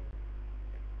 doesn't it?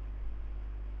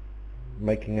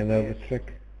 Making an over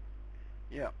trick.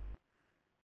 Yeah.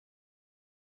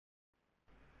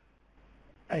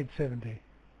 870.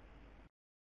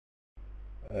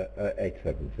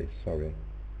 870, sorry.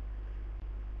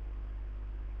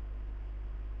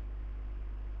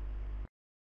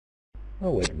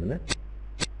 Oh, wait a minute.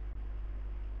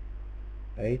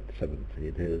 870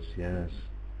 it is, yes.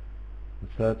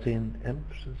 13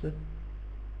 imps, is it?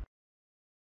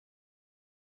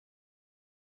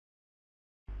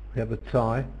 We have a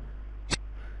tie.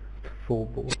 4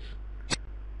 boards.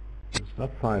 It's not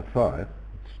 5-5,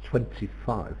 it's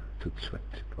 25 to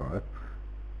 25.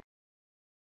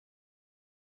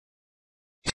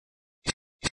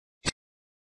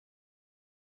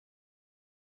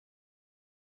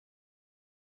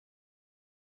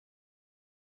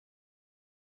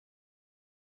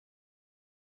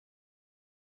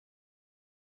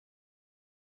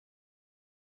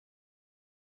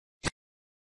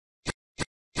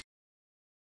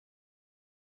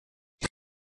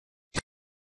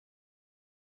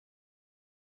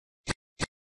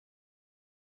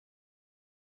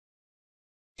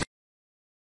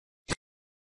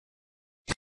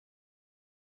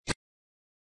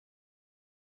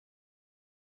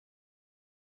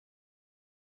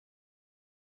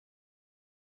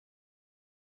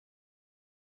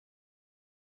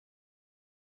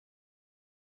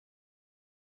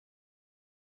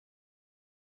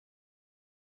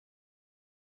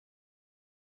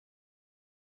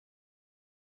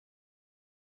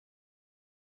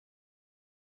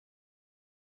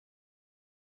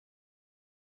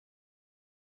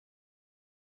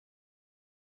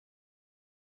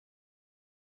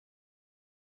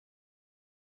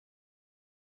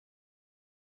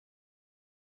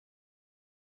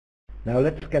 Now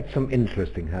let's get some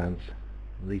interesting hands.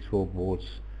 These 4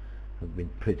 boards have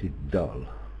been pretty dull.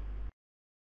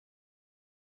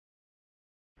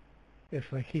 If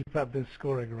they keep up this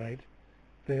scoring rate,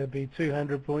 there'll be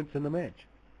 200 points in the match.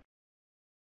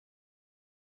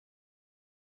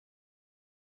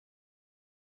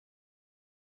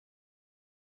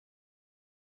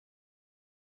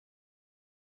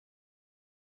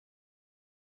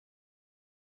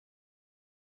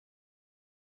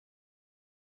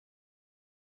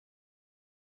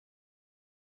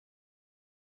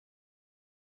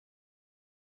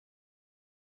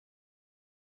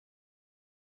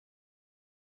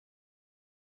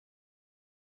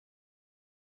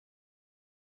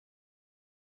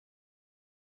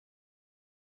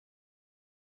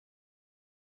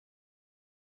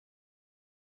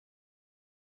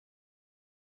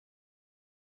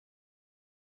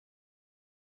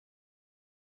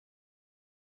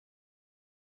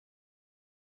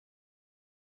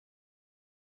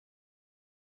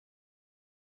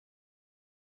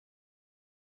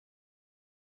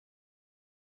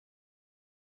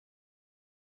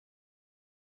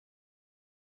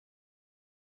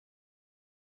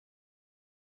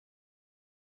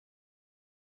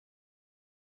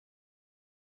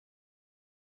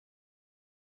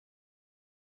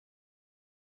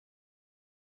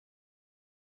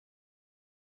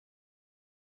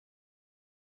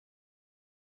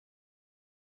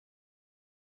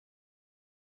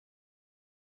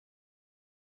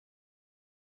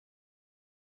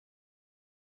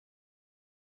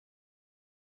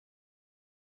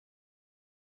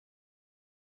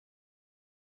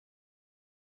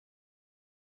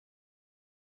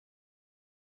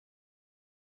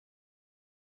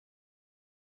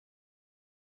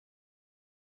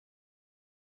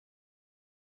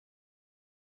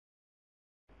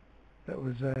 That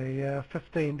was a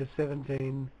 15 to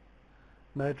 17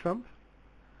 no trump.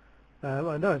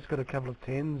 I know it's got a couple of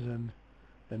 10s and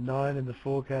a 9 in the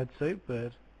 4-card suit,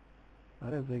 but I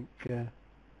don't think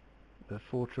the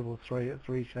 4-3-3 at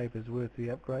 3 shape is worth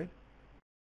the upgrade.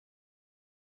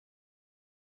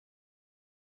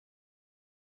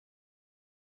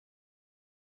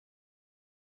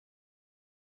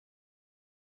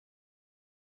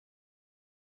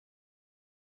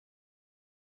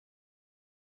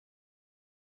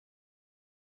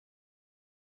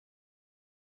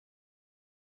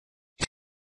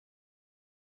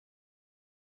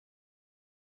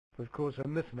 Of course,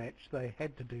 in this match, they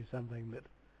had to do something that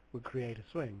would create a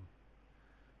swing.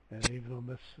 And even on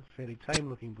this fairly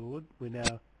tame-looking board, we're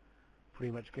now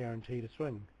pretty much guaranteed a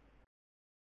swing.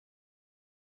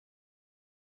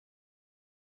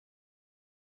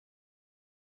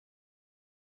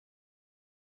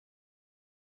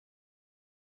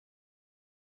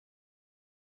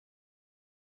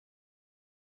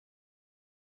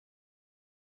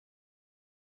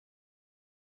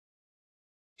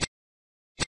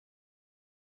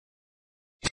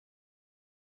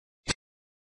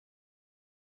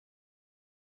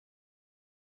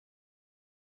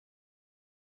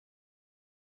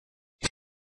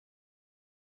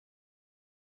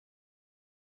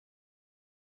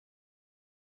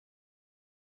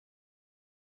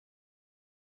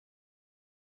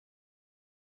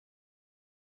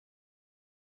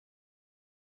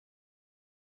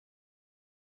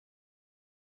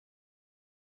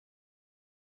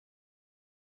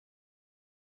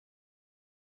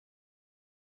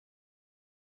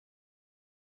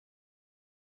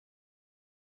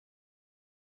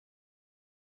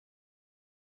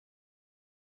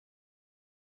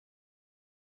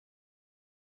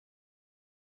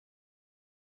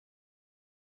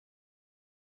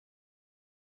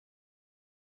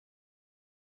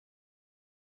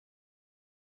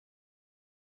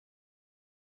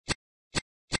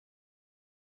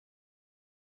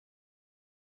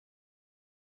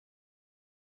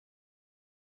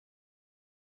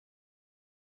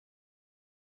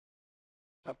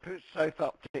 That puts South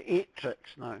up to 8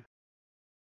 tricks now.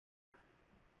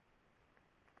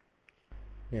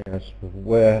 Yes, but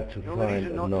where to The only find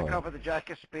reason a not to 9? cover the Jack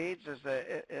of Spades is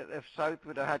that if South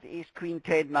would have had Ace, Queen,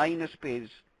 10, 9 of Spades.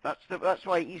 That's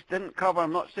why East didn't cover.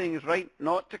 I'm not saying it's right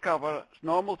not to cover. It's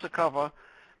normal to cover.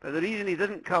 But the reason he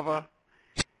didn't cover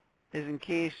is in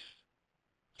case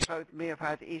South may have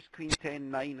had Ace, Queen,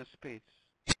 10, 9 of Spades.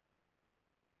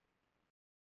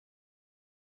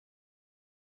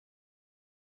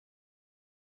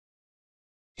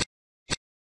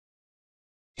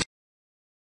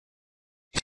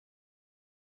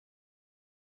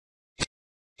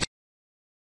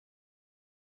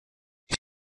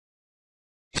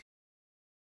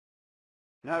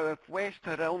 Now, if West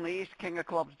had only Ace, King of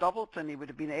Clubs, Doubleton, he would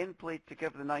have been end played to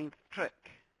give the 9th trick.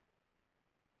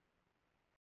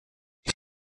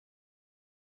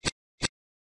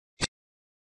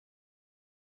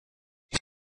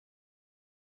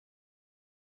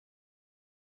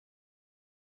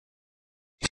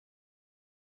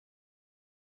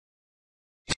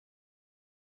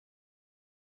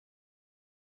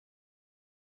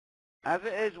 As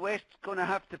it is, West's going to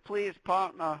have to play his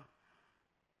partner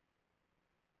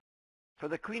for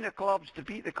the Queen of Clubs to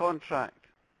beat the contract.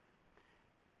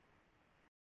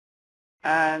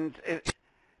 And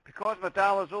because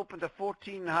Madala's opened a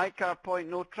 14 high card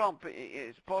point, no trump,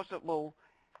 it's possible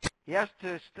he has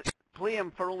to play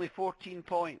him for only 14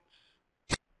 points.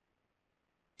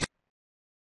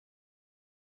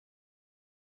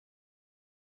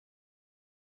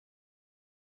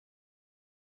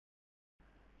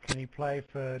 Can he play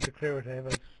for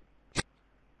declarative?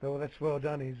 Oh, that's well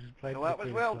done. He's played. So that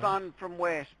was well done from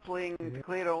West, playing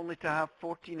declare only to have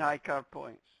 14 high card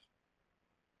points.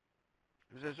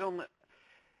 It was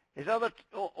his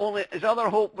other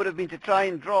hope would have been to try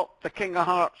and drop the King of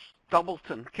Hearts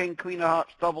Doubleton, King Queen of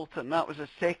Hearts Doubleton. That was his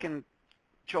second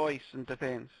choice in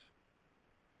defence.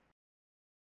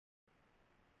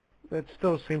 That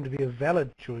still seemed to be a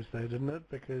valid choice, though, didn't it?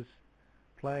 Because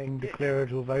playing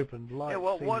declarative open light. Yeah,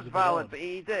 well, it was valid, but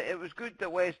he did. It was good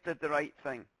that West did the right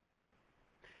thing.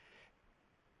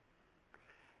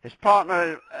 His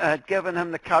partner had given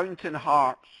him the count in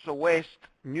hearts, so West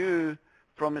knew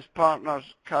from his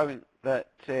partner's count that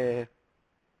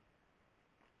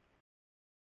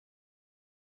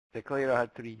Declarer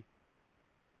had 3.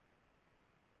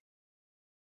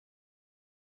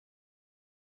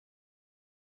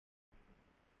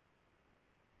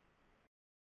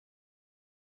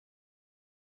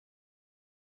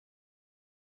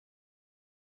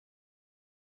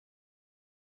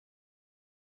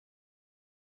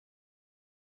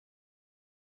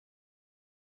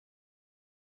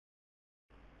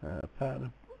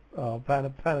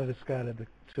 Partner discarded the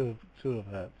two of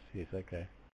hearts. Yes, okay.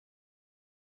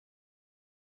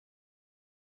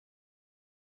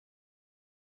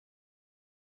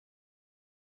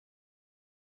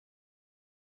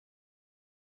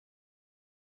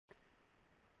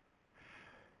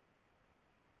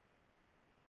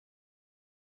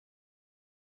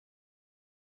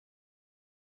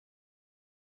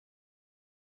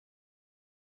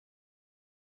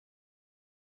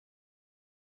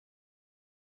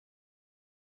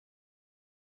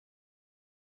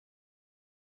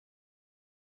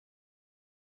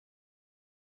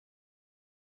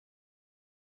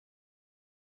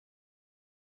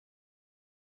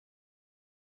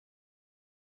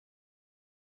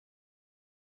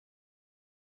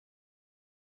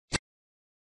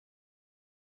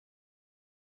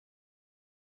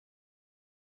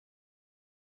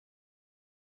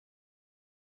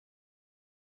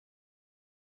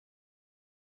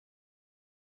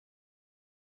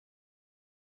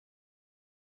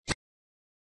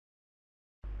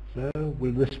 So,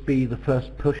 will this be the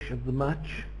first push of the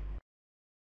match?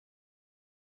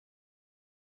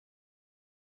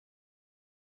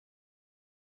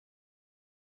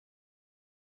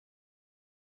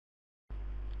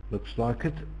 Looks like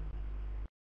it.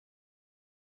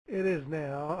 It is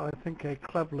now. I think a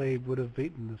club lead would have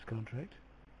beaten this contract.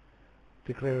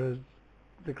 Declarer's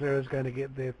going to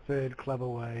get their third club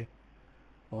away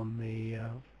on the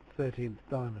 13th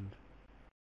diamond.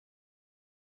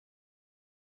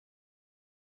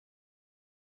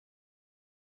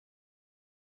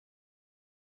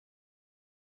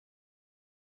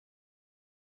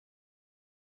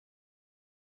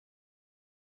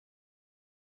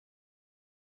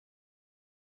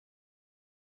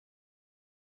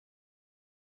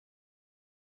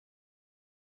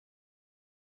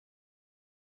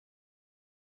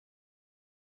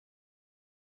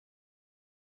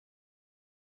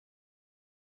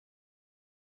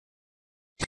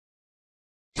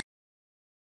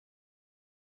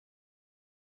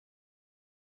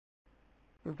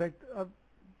 In fact,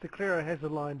 Declarer has a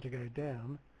line to go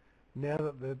down now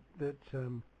that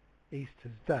East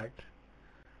has ducked.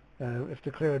 If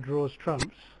Declarer draws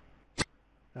trumps,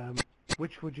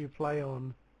 which would you play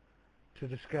on to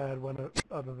discard one of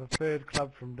either the third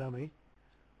club from dummy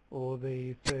or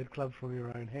the third club from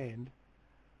your own hand?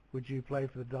 Would you play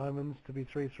for the diamonds to be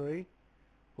 3-3,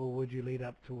 or would you lead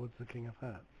up towards the King of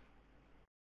Hearts?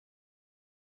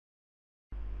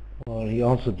 Well, he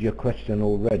answered your question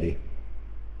already.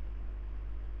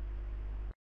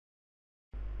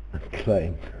 And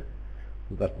claimed.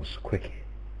 That was quick.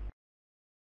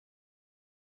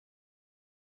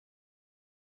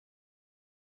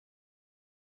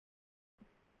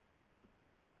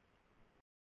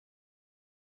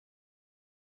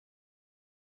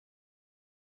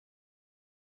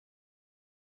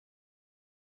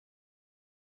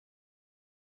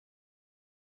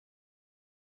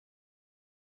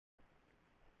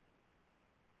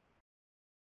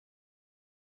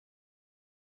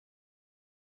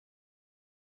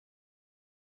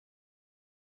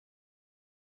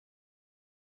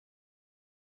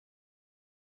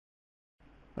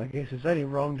 I guess it's only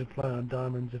wrong to play on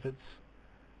diamonds if it's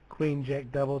Queen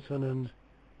Jack Doubleton and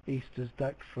East is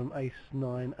ducked from Ace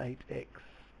 9 8x.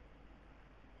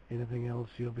 Anything else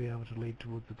you'll be able to lead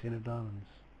towards the 10 of diamonds.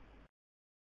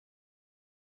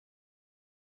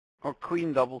 Or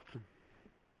Queen Doubleton.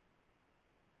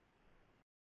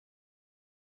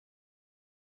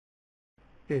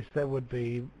 Yes, that would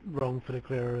be wrong for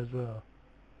Declarer as well.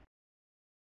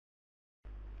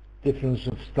 Difference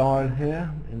of style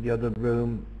here. In the other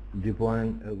room,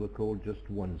 Divine overcalled just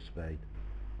one spade.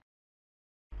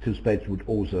 Two spades would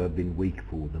also have been weak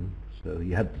for them, so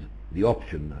he had the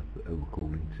option of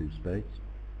overcalling two spades.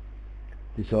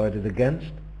 Decided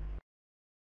against.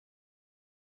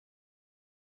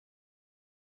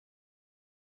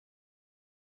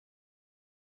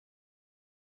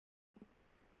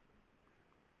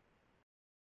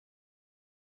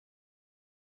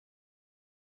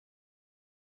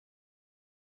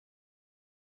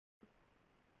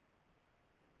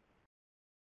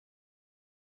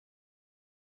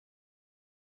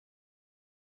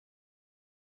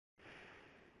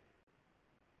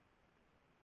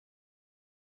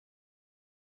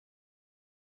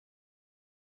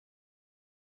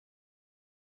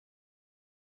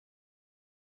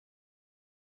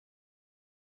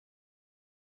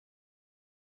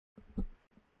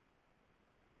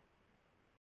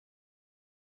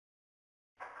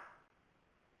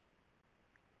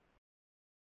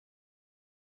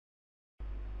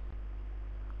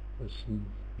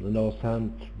 The last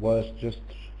hand was just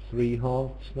 3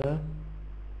 hearts there.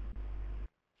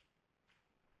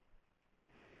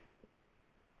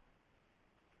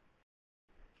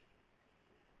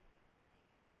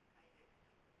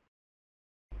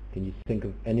 Can you think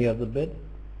of any other bid?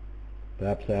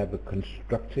 Perhaps they have a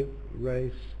constructive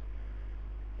race.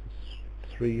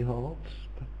 3 hearts.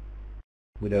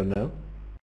 We don't know.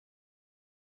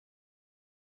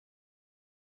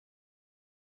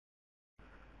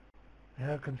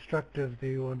 How constructive do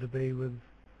you want to be with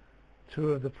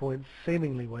 2 of the points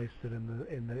seemingly wasted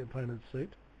in the opponent's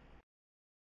suit?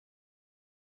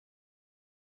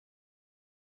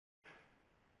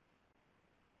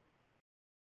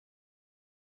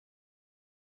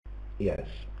 Yes.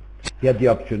 He had the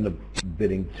option of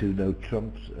bidding 2 no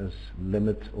trumps as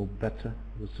limit or better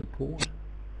with support.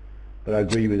 But I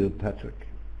agree with Patrick.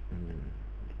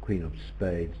 Queen of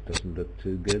spades doesn't look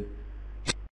too good.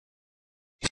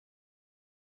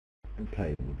 And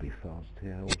play would be fast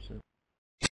here also.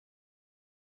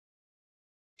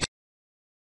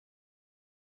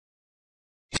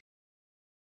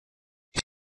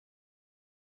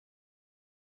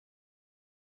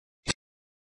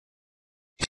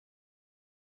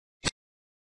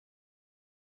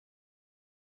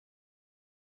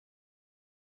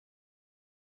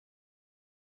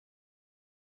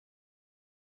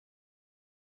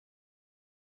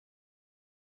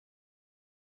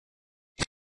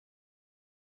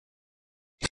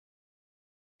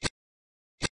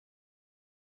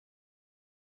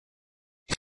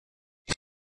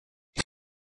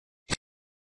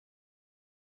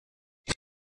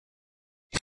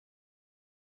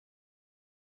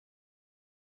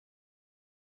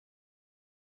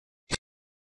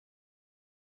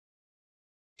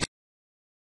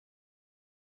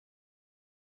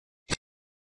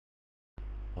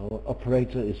 Our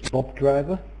operator is Bob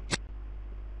Drijver,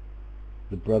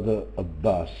 the brother of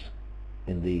Bas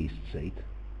in the east seat,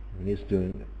 and he's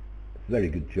doing a very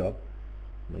good job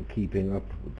in keeping up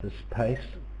with this pace,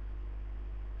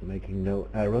 making no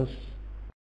errors.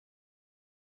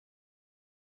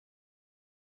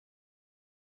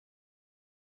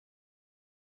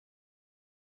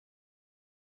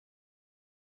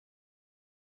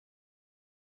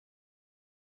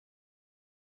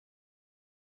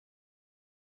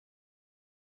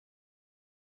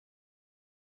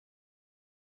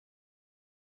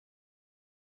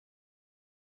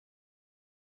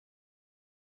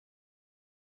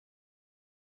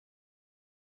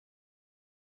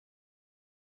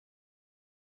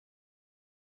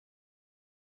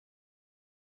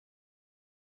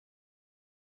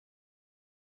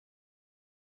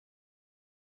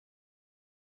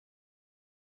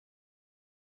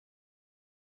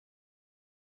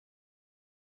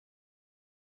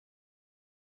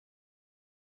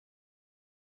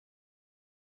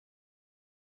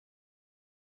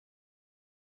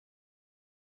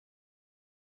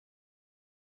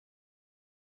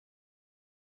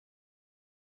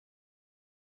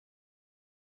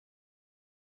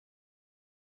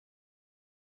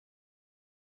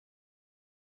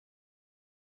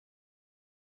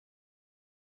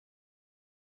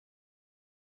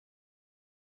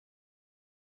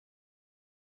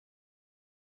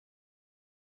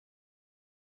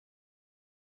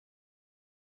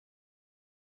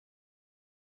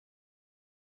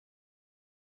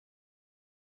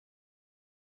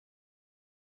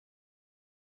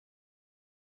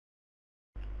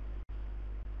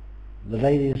 The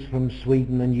ladies from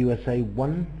Sweden and USA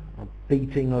 1 are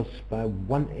beating us by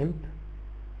 1 imp.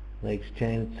 They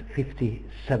exchanged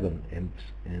 57 imps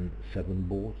in 7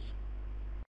 boards.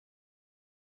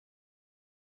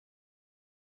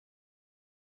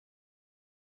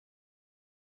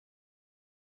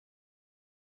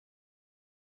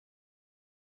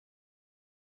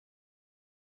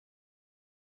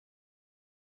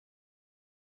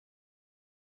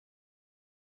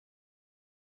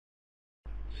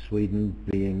 Sweden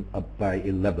being up by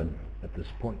 11 at this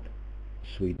point.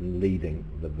 Sweden leading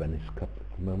the Venice Cup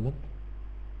at the moment.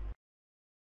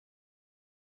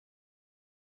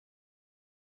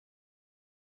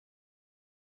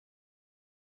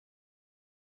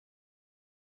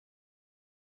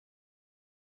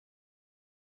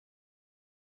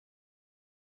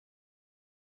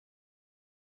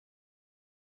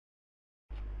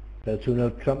 There are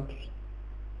 2-note trumps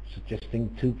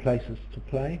suggesting 2 places to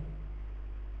play.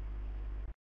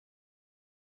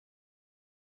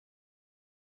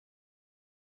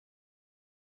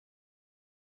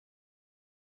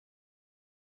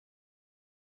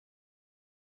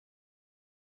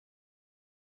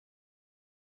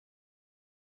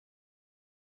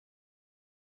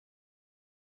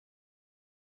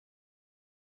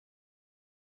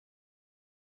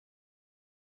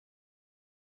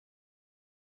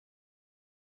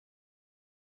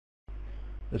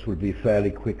 This will be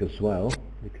fairly quick as well,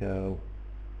 because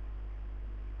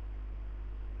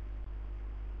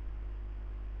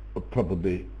we'll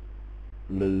probably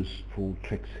lose full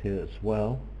tricks here as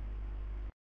well.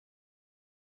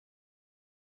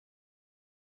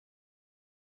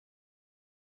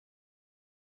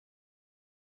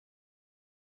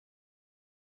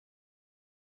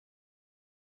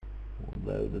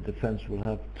 Although the defense will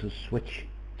have to switch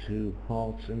to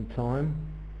hearts in time,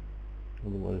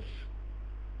 otherwise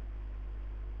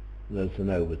there's an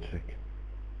over trick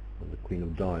when the Queen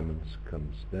of Diamonds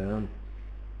comes down.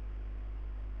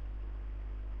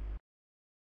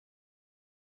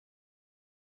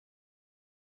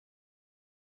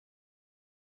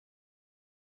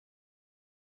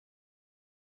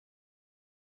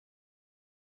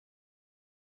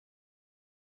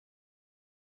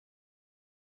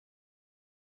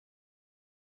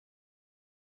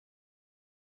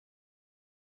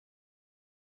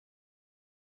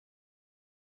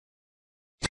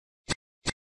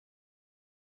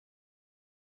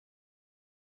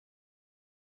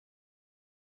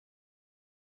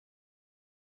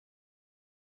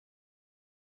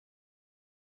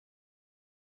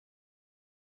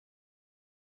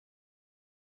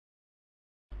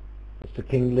 Does the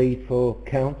king lead for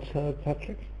count,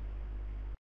 Partick?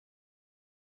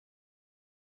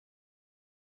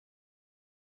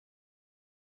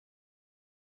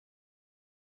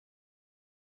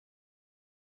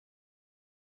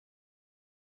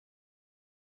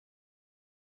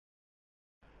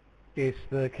 Yes,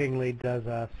 the king lead does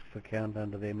ask for count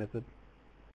under their method.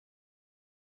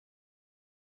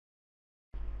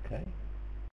 Okay.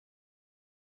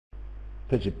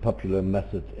 pretty popular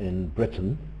method in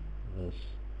Britain, as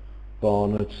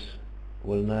Barnet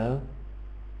will know.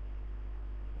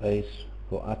 Ace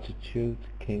for attitude,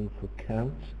 king for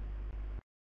count.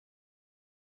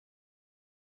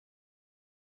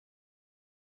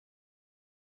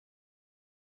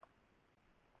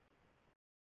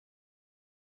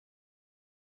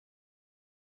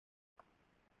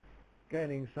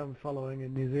 Gaining some following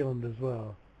in New Zealand as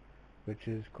well, which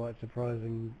is quite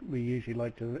surprising. We usually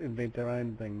like to invent our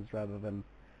own things rather than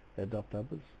adopt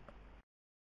others.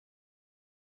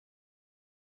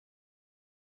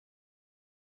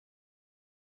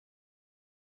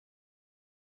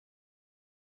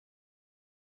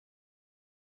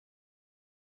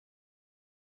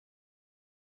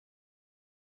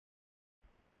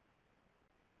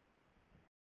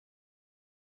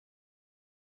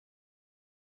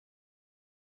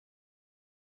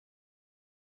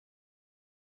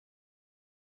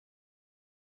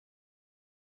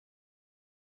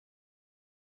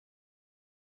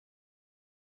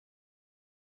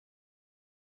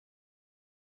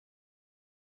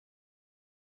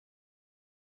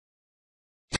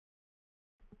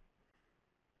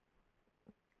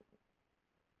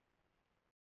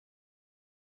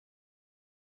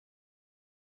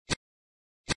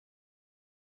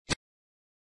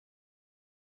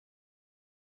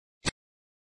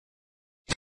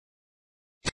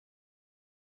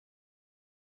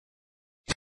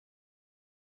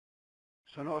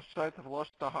 So north-south have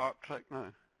lost the heart trick now.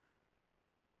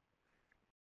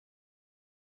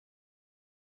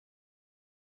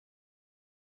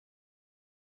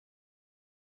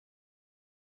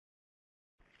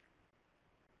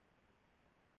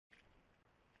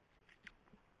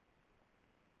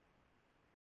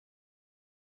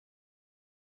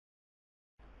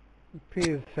 It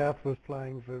appears South was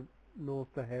playing for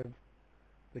North to have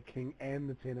the king and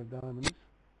the 10 of diamonds.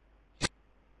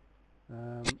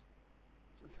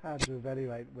 It's hard to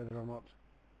evaluate whether or not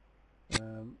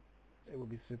it will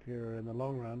be superior in the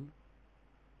long run,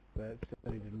 but it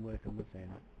certainly didn't work on this end.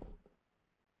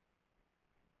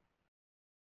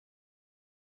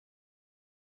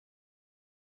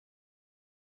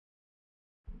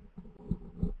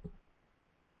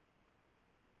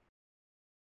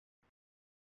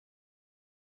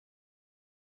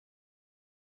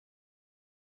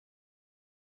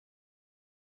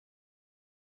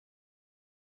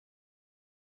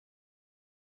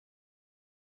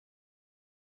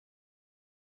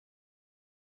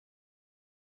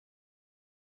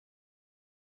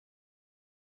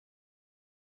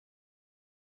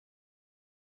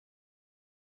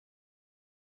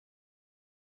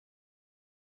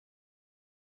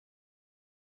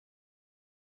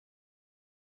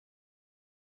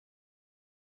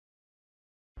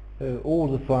 All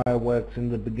the fireworks in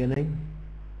the beginning.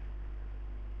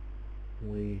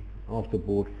 After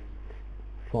board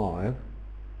 5,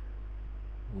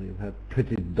 we've had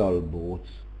pretty dull boards.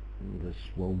 This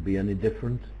won't be any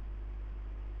different.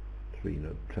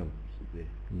 3-note trumps the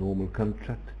normal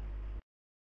contract.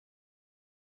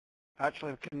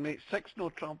 Actually, we can make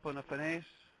 6-note trump on a finesse.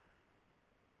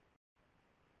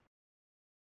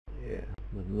 Yeah,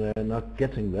 but they're not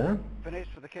getting there. Finesse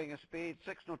for the king of spades.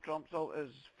 6-note trump result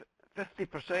is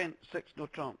 50%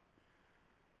 6-note trump.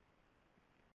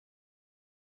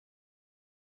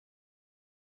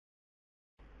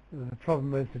 The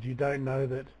problem is that you don't know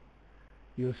that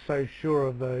you're so sure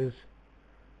of those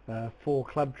 4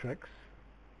 club tricks.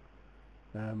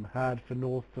 Hard for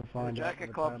North to find out. Jack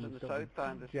of clubs in the south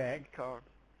hand is Jack card.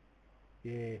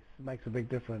 Yes, it makes a big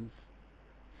difference.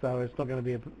 So it's not going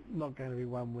to be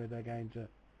one where they're going to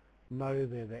know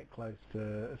they're that close to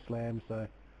a slam. So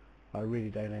I really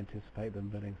don't anticipate them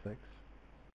bidding 6.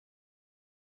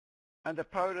 And the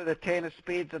power of the 10 of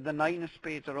spades and the 9 of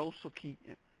spades are also key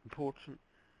important.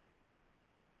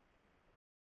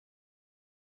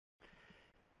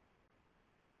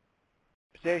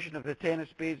 Possession of the 10 of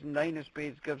spades and 9 of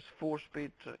spades gives 4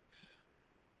 spade tricks.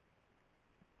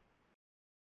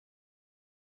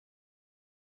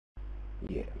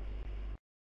 Yeah.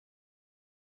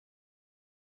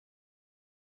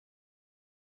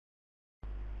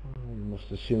 I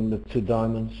must assume that 2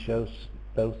 diamonds shows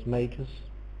both majors.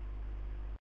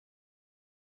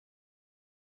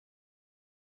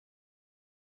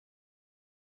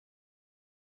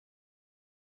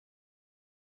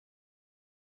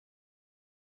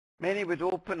 Many would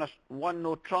open a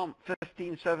 1-note trump,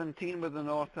 15-17 with the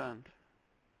north hand.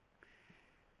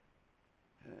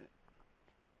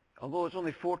 Although it's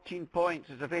only 14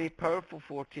 points, it's a very powerful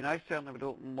 14. I certainly would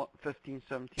open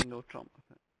 15-17 no trump with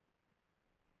it.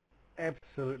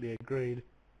 Absolutely agreed.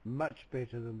 Much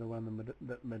better than the one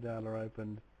that Madala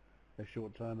opened a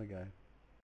short time ago.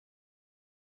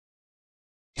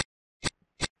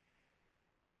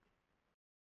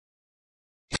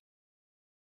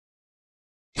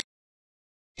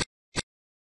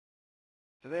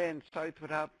 So then South would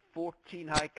have 14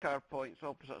 high card points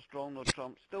opposite strong no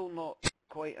trump. Still not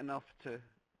quite enough to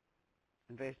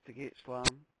investigate slam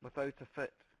without a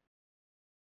fit.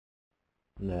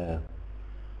 No.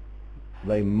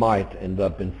 They might end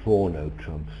up in 4 no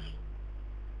trumps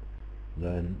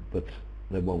then, but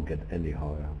they won't get any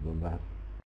higher than that.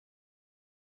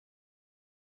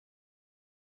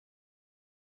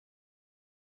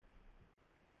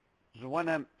 There's one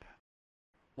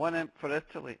imp for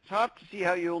Italy. It's hard to see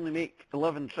how you only make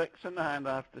 11 tricks in the hand,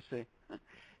 I have to say.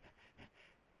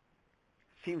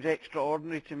 Seems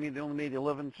extraordinary to me they only made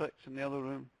 11 tricks in the other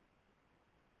room.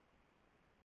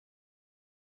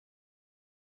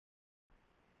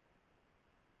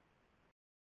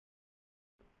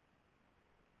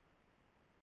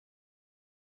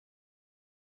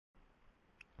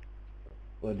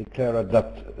 Well, Declara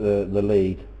ducked the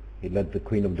lead. He let the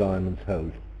Queen of Diamonds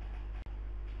hold.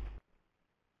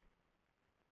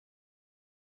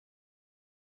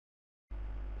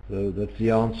 So that's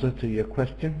the answer to your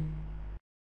question?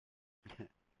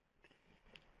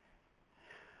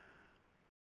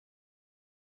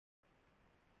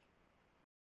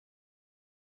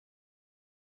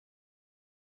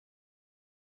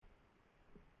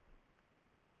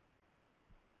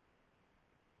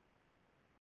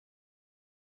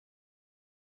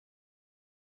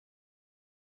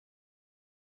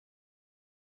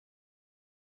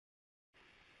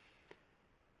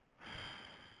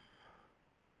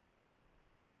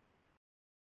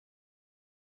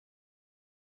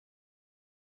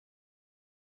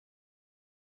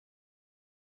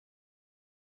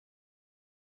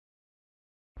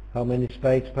 How many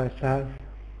spades by South?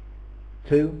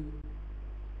 2,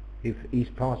 if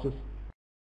East passes.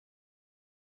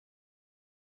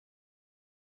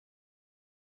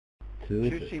 2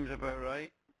 2 seems about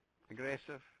right.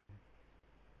 Aggressive.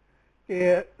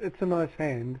 Yeah, it's a nice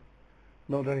hand.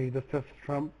 Not only the 5th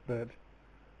trump, but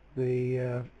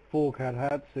the 4-card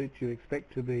heart suit you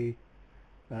expect to be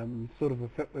sort of a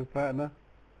fit with partner.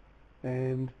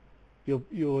 And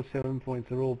your 7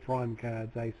 points are all prime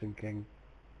cards, ace and king.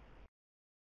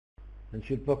 And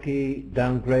should Bocchi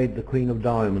downgrade the Queen of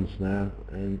Diamonds now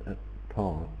and at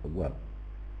par? Well,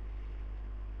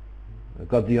 I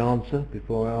got the answer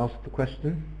before I asked the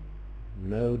question.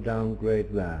 No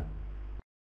downgrade there.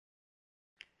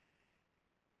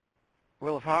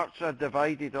 Well, if hearts are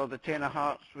divided, or the 10 of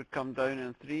hearts would come down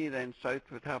in 3, then South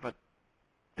would have a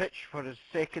pitch for his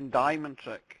second diamond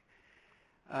trick,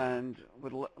 and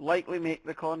would likely make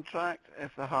the contract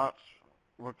if the hearts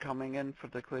were coming in for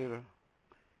declarer.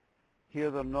 Here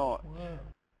they're not. Wow.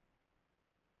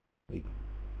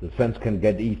 The fence can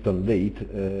get East on lead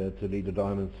to lead the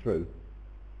diamonds through.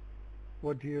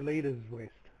 What do your leaders,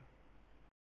 West?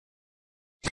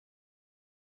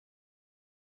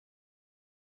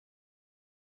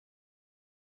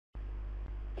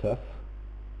 Tough.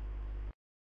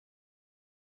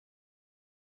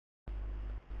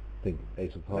 I think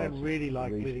Ace of Hearts. I don't really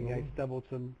like reasonable. leading Ace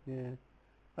Doubleton. Yeah,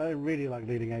 I don't really like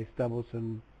leading Ace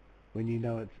Doubleton when you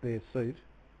know it's their suit.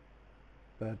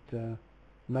 But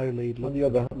no lead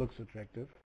looks attractive.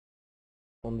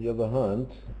 On the other hand,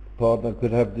 partner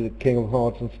could have the King of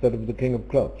Hearts instead of the King of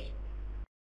Clubs.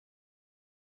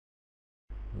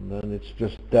 And then it's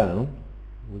just down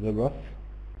with a rough.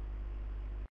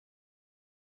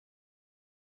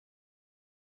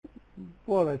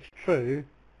 Well, that's true.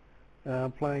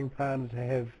 Playing partner to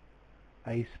have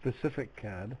a specific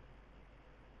card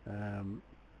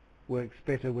works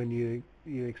better when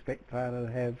you expect partner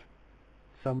to have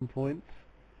some points.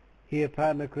 Here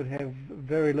partner could have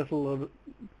very little of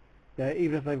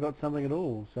even if they've got something at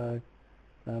all, so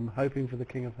hoping for the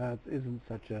King of Hearts isn't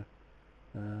such a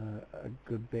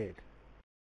good bet.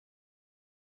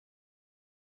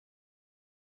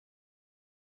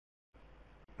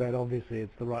 But obviously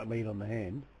it's the right lead on the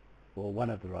hand, or one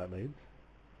of the right leads.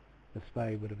 The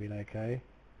spade would have been okay.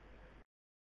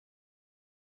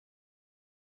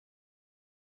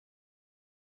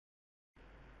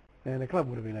 And a club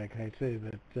would have been okay too,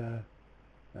 but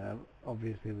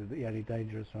obviously the only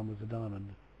dangerous one was the diamond.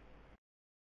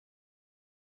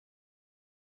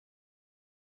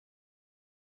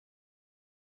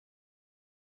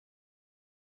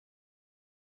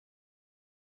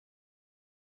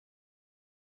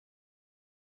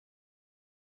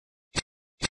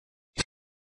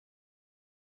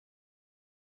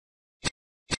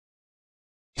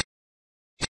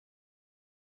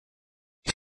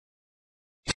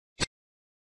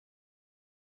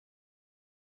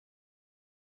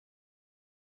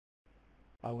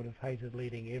 I would have hated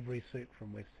leading every suit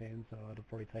from West Hand, so I'd have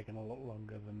probably taken a lot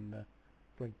longer than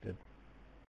Brink did.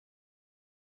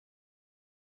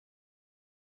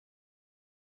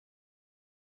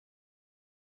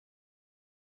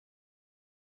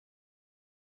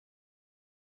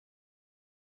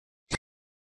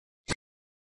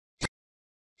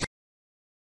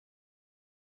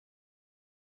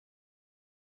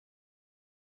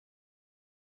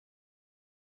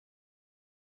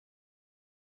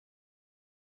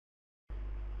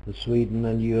 The Sweden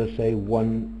and USA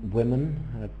 1 women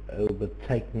have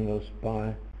overtaken us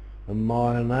by a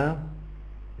mile now,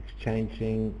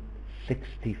 exchanging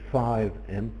 65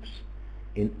 imps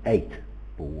in 8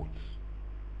 boards.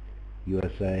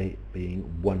 USA being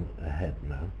 1 ahead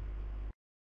now.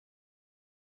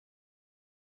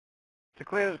 The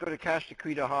Clare's got to cash the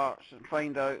Queen of Hearts and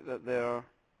find out that they're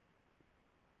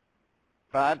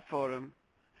bad for him.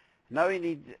 Now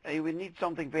he would need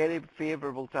something very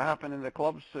favourable to happen in the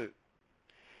club suit.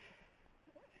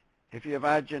 If you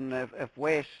imagine if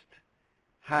West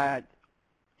had,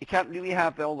 he can't really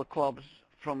have all the clubs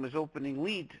from his opening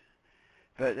lead,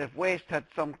 but if West had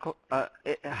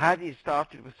had he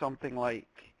started with something like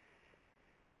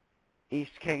Ace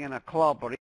King and a club,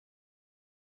 or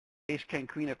Ace King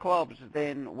Queen of clubs,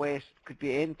 then West could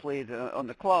be end played on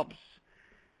the clubs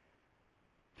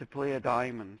to play a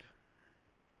diamond.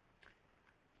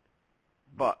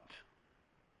 But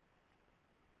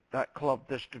that club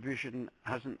distribution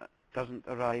doesn't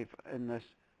arrive in this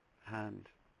hand.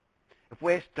 If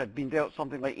West had been dealt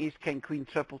something like Ace King Queen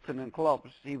Tripleton in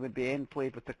clubs, he would be end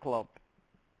played with the club,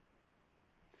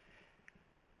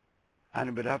 and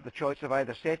he would have the choice of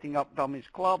either setting up dummy's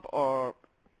club or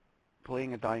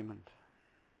playing a diamond.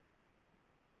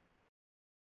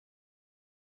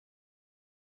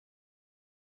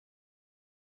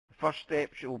 The first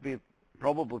step will be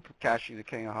probably cashing the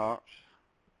King of Hearts.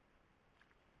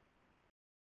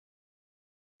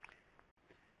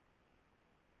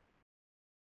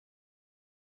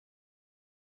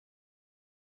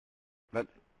 But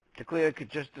Declare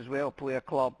could just as well play a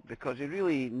club, because he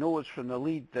really knows from the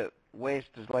lead that West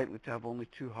is likely to have only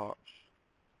 2 hearts.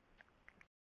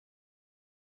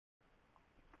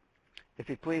 If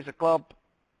he plays a club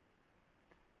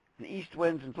and East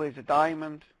wins and plays a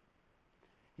diamond,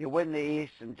 you win the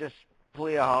ace and just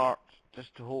play a heart,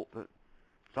 just to hope that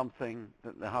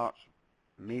that the hearts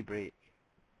may break.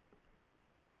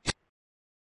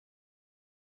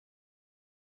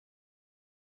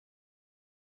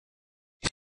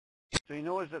 So he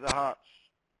knows that the hearts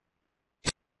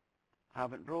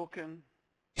haven't broken.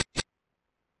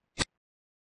 He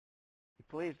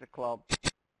plays the club.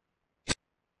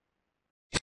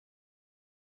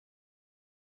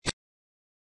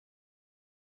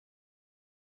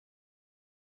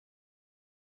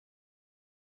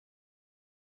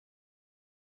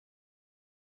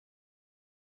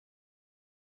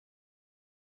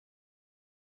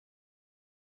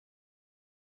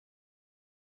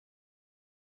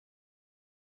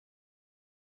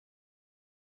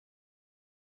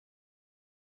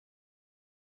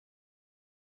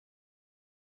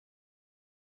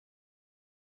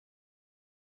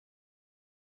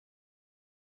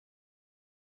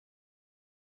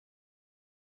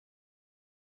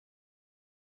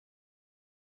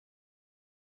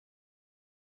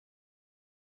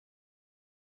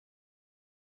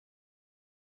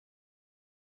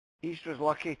 East was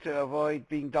lucky to avoid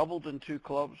being doubled in 2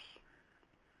 clubs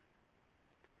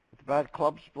with a bad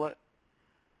club split.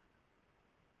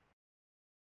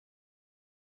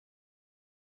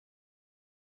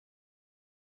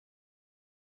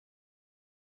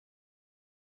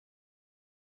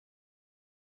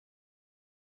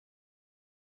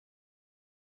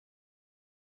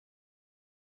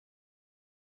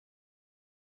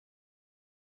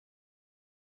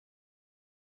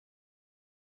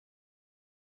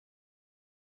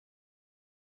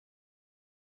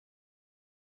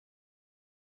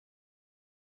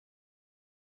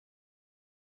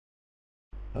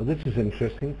 Oh, this is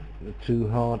interesting. The 2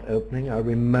 heart opening. I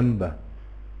remember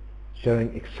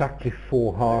showing exactly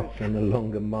 4 hearts and a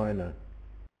longer minor.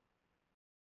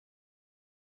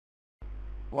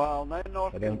 Well, now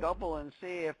North can double and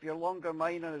say if your longer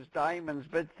minor is diamonds,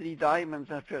 bid 3 diamonds,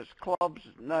 and if it's clubs,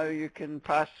 now you can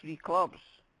pass 3 clubs.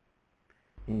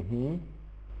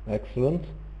 Excellent.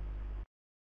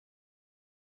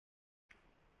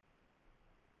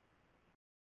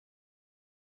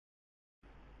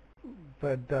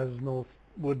 But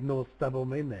would North double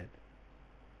mean that?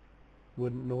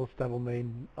 Wouldn't North double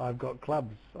mean I've got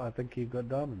clubs, I think you've got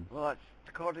diamonds? Well, that's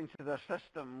according to their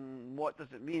system. What does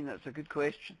it mean? That's a good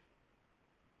question.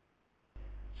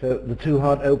 So the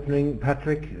 2-heart opening,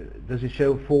 Patrick, does it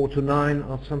show 4 to 9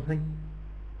 or something?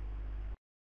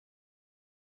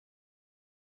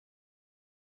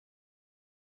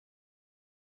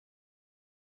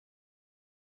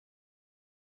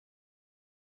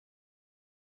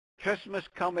 Christmas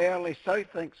come early. South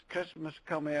thinks Christmas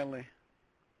come early.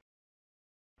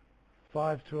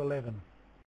 5 to 11.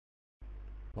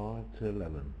 5 to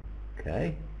 11.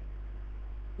 Okay.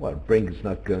 Well, Brink's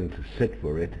not going to sit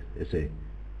for it, is he?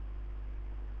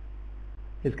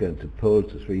 He's going to pull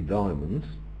to 3 diamonds,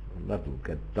 and that will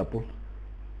get doubled.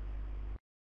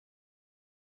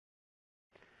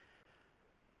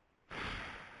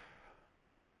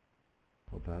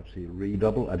 Or perhaps he'll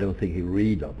redouble. I don't think he'll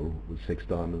redouble with 6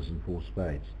 diamonds and 4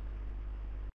 spades.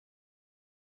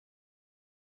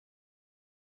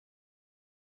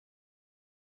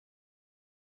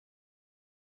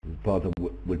 Part of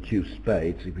will choose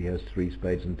spades if he has 3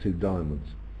 spades and 2 diamonds.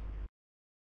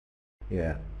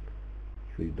 Yeah,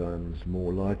 3 diamonds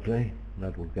more likely.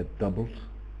 That will get doubled.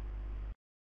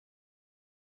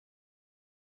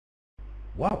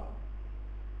 Wow.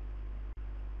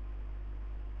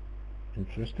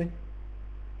 Interesting.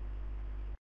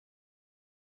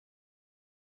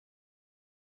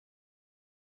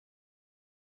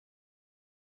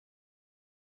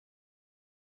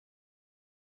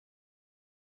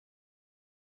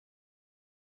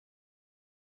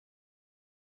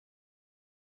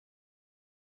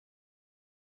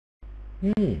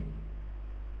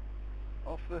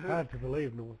 Off the hook. Hard to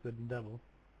believe North didn't double.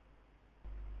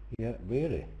 Yeah,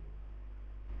 really.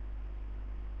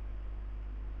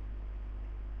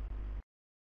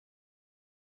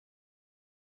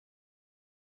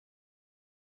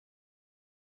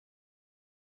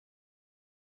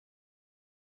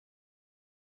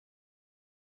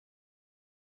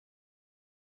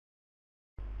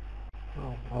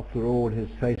 Well, after all, he's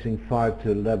facing 5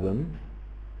 to 11.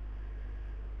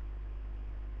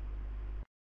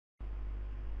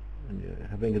 And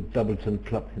having a doubleton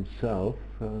club himself,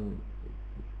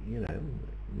 you know,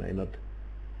 may not,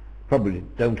 probably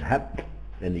don't have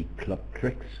any club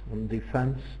tricks on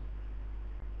defense.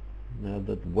 Now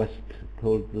that West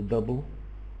pulled the double.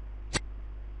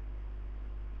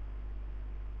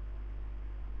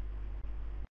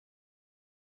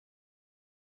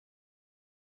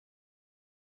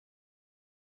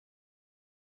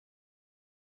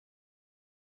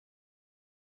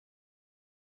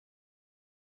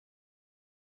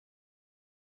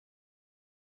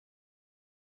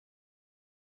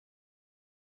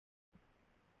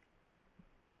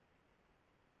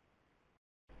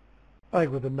 I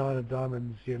think with the 9 of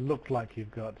diamonds you look like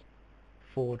you've got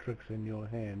 4 tricks in your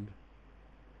hand.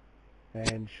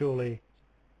 And surely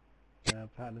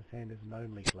partner's hand isn't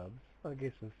only clubs. I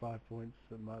guess with 5 points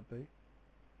it might be.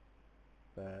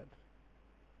 But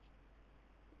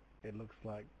it looks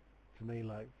like, to me,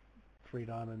 like 3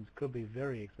 diamonds could be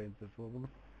very expensive for them.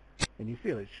 And you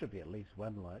feel it should be at least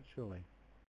 1 light, surely.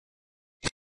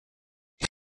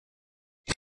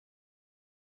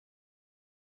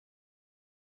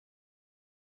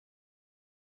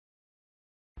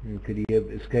 Could he have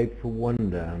escaped for 1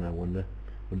 down, I wonder?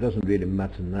 It doesn't really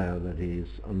matter now that he is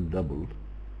undoubled.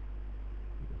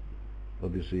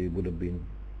 Obviously it would have been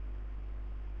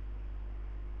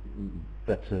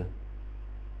better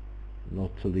not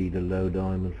to lead a low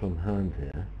diamond from hand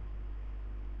here.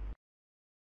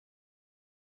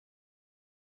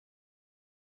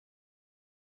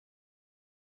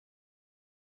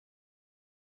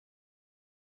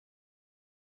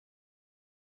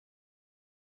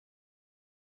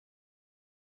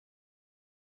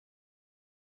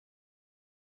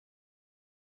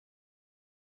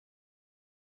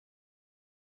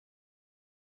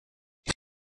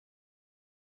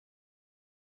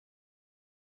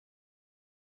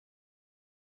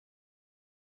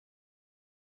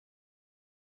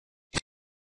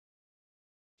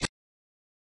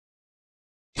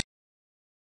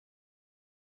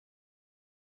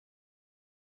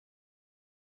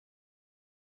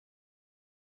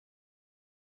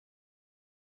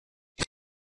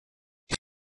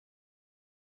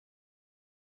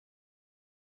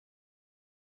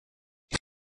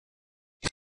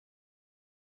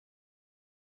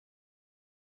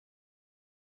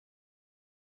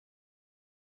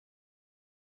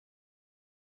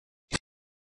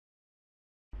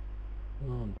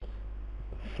 Oh,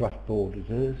 flat board it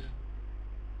is.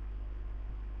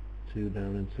 2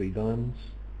 down and 3 diamonds.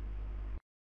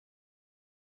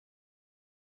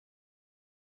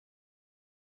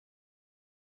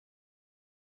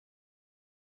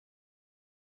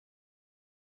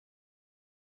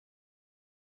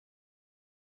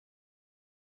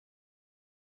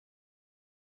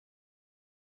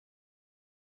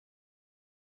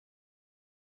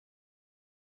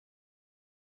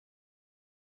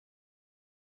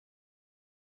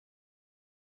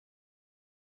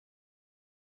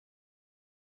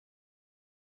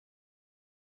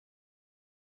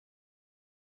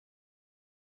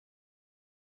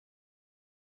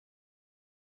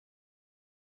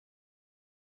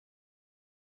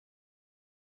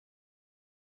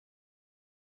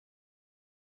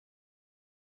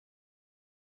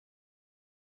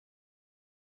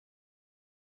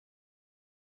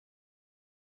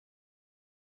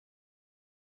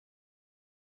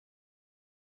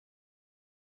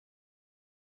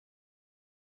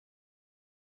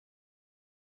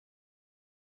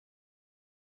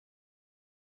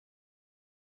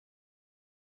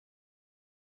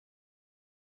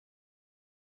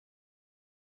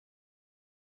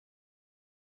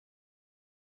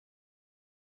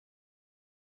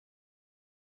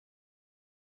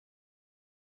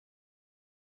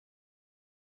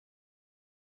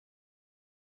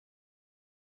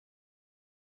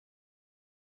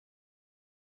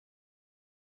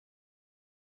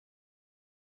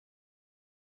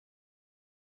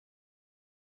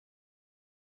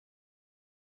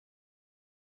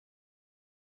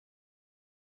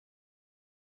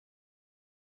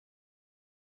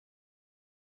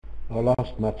 Our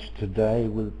last match today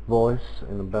with voice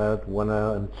in about 1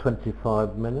 hour and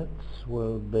 25 minutes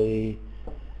will be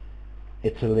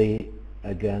Italy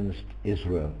against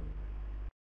Israel.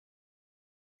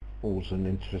 Also an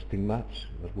interesting match.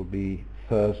 That will be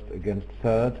first against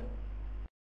third.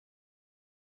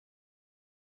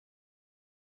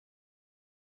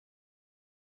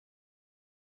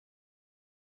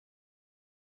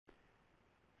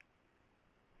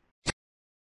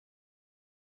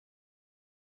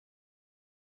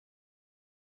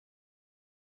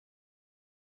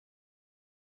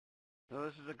 So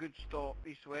this is a good stop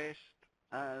east-west,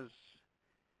 as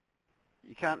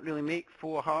you can't really make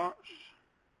four hearts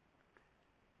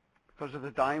because of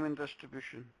the diamond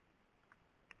distribution.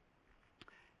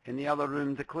 In the other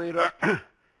room, Declarer,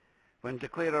 when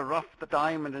Declarer roughed the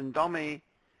diamond and dummy,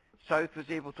 South was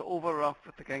able to over-rough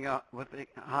with the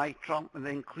high trump and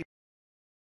then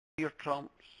clear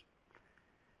trumps,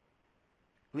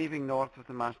 leaving North with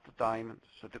the master diamond.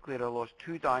 So Declarer lost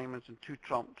 2 diamonds and 2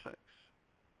 trump tricks.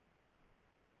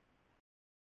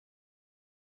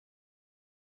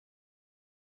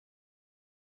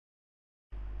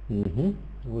 It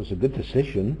was a good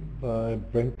decision by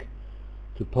Brink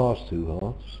to pass 2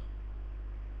 hearts.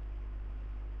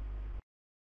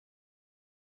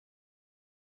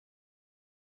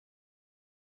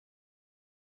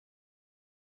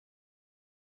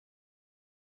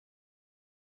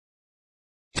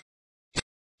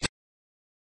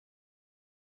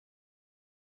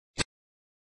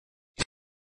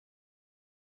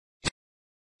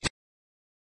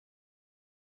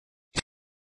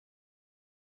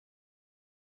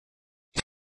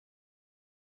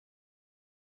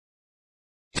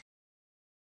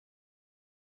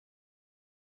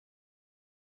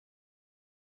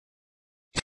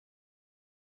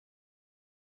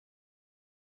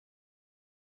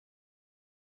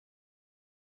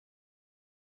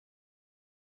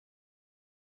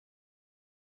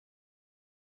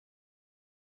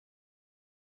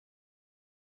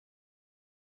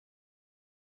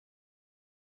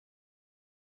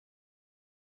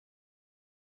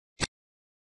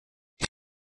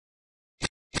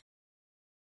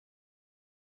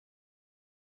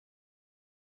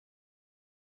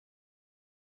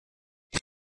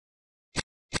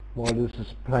 While this is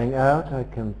playing out, I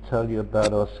can tell you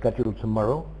about our schedule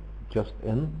tomorrow, just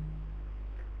in.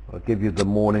 I'll give you the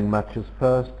morning matches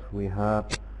first. We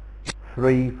have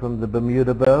 3 from the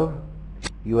Bermuda Bowl,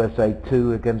 USA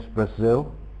 2 against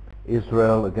Brazil,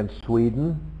 Israel against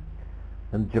Sweden,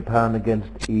 and Japan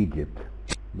against Egypt.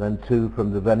 Then 2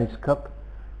 from the Venice Cup,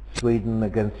 Sweden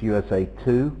against USA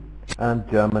 2, and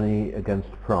Germany against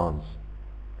France.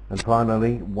 And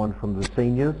finally, 1 from the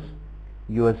seniors,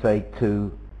 USA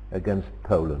 2 against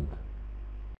Poland.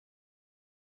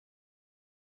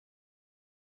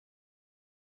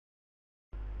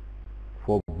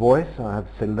 For voice, I have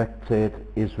selected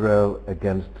Israel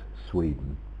against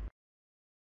Sweden.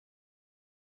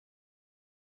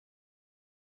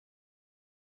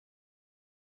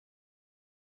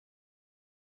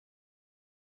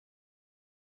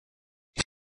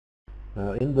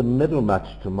 In the middle match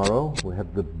tomorrow, we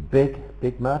have the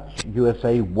big match,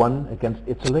 USA 1 against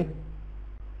Italy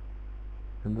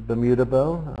in the Bermuda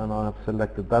Bowl, and I have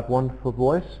selected that one for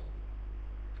voice.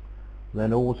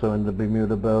 Then also in the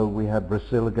Bermuda Bowl we have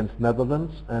Brazil against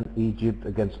Netherlands and Egypt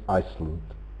against Iceland.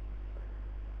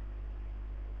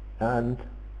 And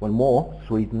one more,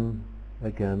 Sweden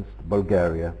against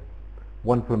Bulgaria.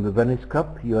 1 from the Venice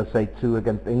Cup, USA 2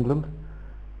 against England,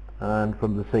 and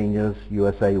from the seniors,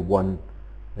 USA 1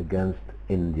 against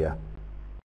India.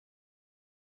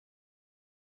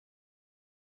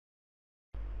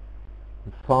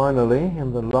 And finally,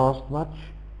 in the last match,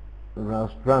 the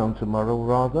last round tomorrow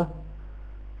rather,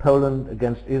 Poland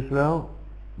against Israel,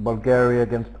 Bulgaria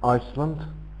against Iceland,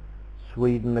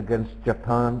 Sweden against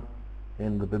Japan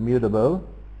in the Bermuda Bowl.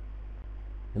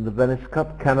 In the Venice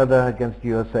Cup, Canada against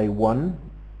USA 1,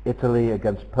 Italy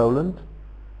against Poland,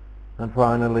 and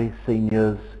finally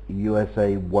seniors,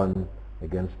 USA 1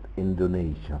 against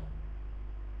Indonesia.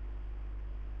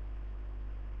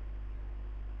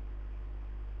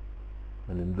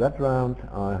 And in that round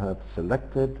I have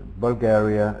selected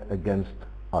Bulgaria against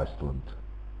Iceland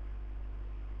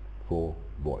for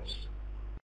voice.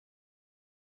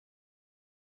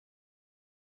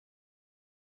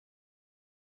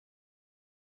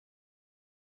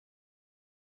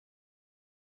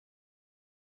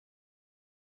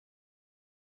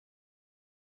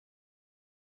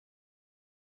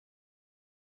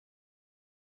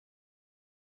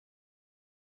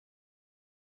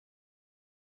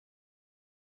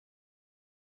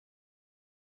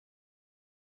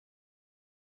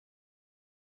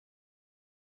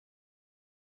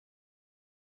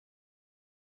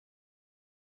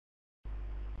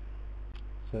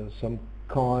 So some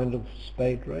kind of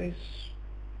spade race.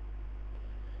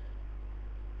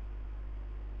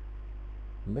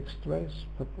 Mixed race.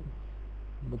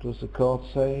 What does the card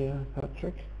say,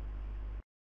 Patrick?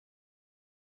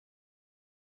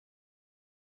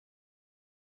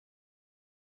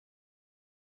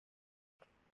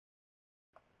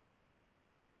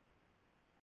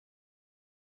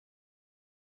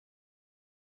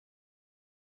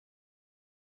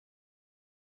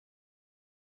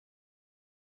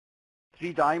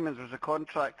 Three diamonds was a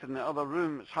contract in the other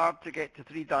room. It's hard to get to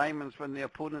three diamonds when the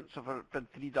opponents have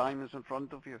had three diamonds in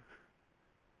front of you.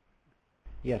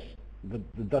 Yes, the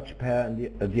Dutch pair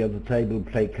at the other table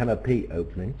play canopy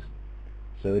openings,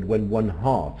 so it went one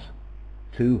heart,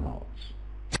 two hearts,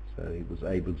 so he was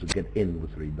able to get in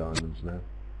with three diamonds now.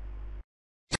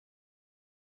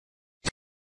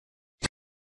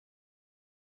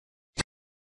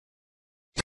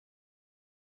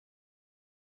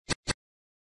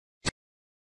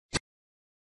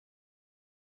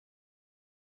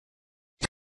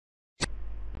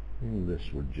 And this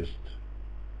would just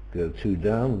go two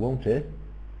down, won't it?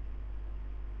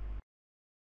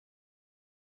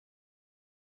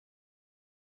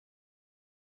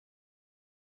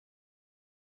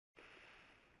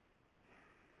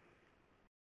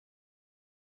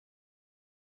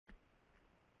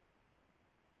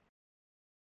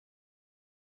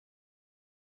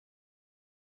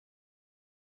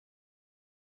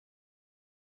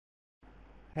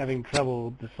 Having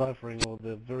trouble deciphering all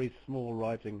the very small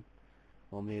writing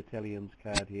on the Italian's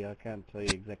card here. I can't tell you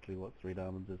exactly what three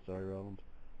diamonds is, sorry, Roland.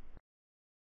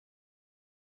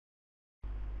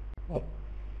 Well,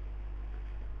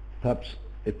 perhaps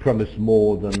it promised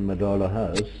more than Madala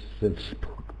has since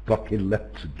Bocchi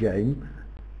left the game.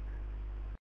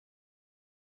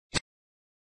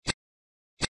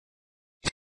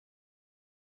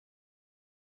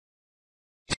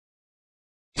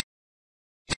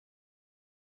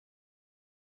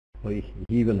 Well, he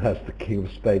even has the king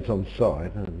of spades on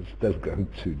side and it's still going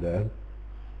two down.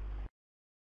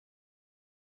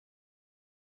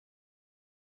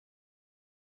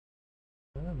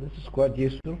 This is quite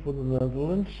useful for the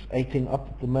Netherlands, 18 up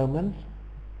at the moment.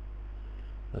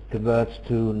 That converts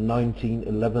to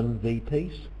 1911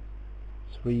 VPs.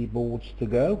 3 boards to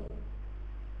go.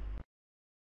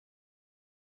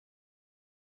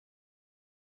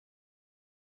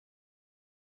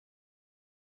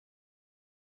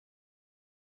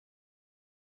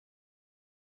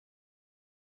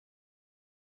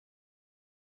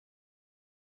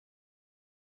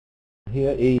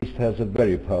 Here East has a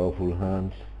very powerful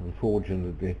hand.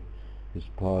 Unfortunately, his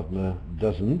partner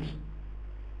doesn't.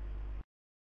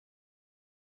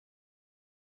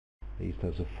 East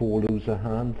has a 4-loser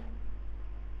hand.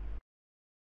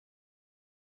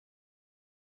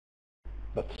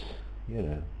 But, you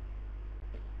know,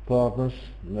 partners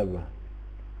never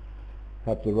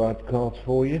have the right cards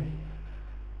for you.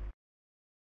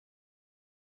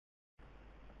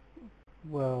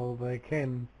 Well, they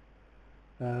can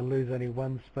lose only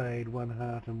one spade, one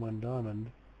heart and one diamond,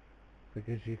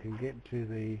 because you can get to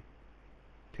the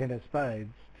 10 of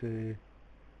spades to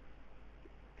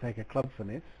take a club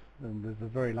finesse, and there's a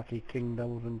very lucky king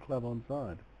doubles and club on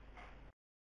side.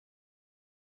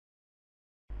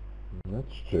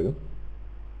 That's true.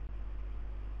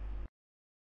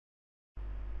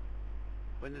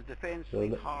 When the defence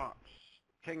lead hearts,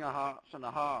 king of hearts and a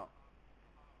heart,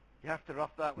 you have to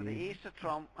rough that with the ace of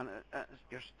trump, and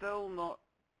you're still not.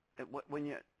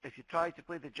 If you try to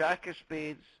play the jack of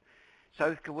spades,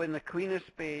 South could win the queen of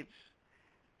spades,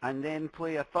 and then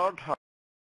play a third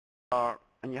heart,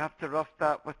 and you have to rough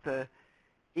that with the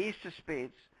ace of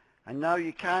spades, and now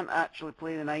you can't actually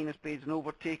play the 9 of spades and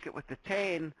overtake it with the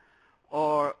 10,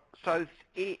 or South's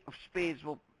 8 of spades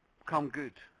will come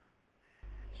good.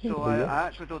 So I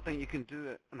actually don't think you can do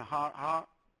it in a heart.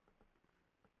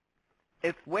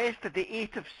 If West had the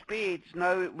 8 of spades,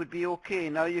 now it would be okay.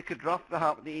 Now you could rough the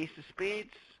heart with the ace of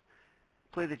spades,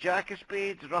 play the jack of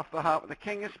spades, rough the heart with the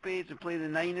king of spades, and play the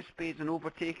 9 of spades and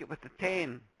overtake it with the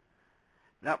 10.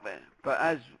 But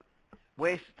as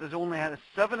West has only had a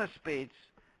 7 of spades,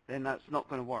 then that's not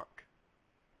going to work.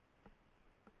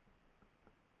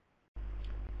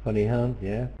 Funny hand,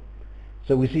 yeah.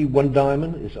 So we see one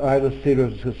diamond is either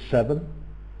 0 to 7,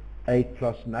 8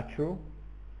 plus natural,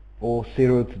 or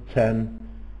 0 to 10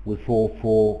 with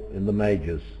 4-4 in the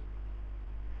majors.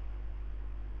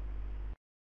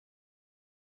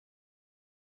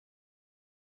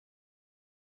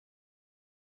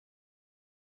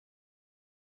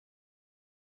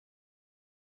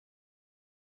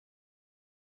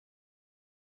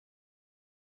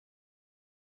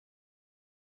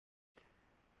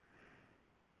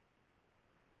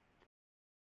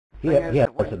 Thing is He has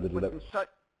that a little bit.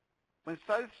 when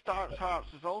South starts hearts,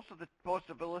 there's also the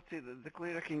possibility that the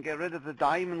declarer can get rid of the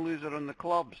diamond loser on the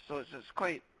clubs. So it's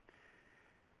quite.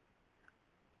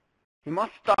 He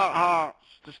must start hearts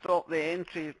to stop the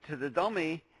entry to the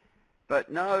dummy,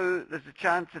 but now there's a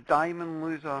chance a diamond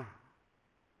loser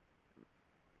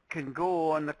can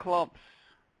go on the clubs.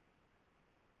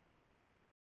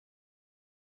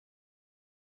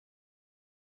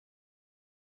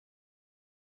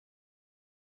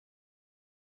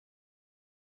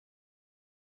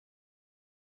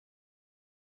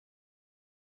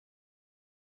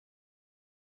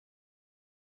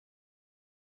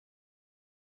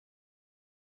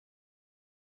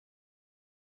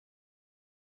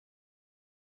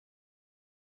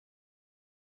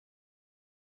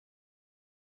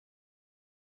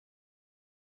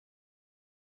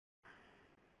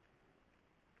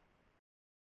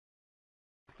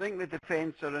 I think the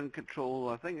defence are in control.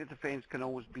 I think the defence can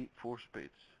always beat four spades.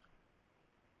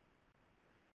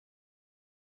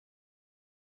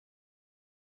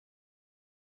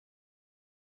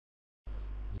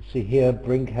 See here,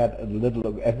 Brink had a little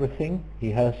of everything.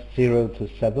 He has 0 to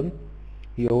 7.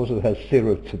 He also has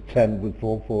 0 to 10 with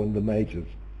 4-4 in the majors.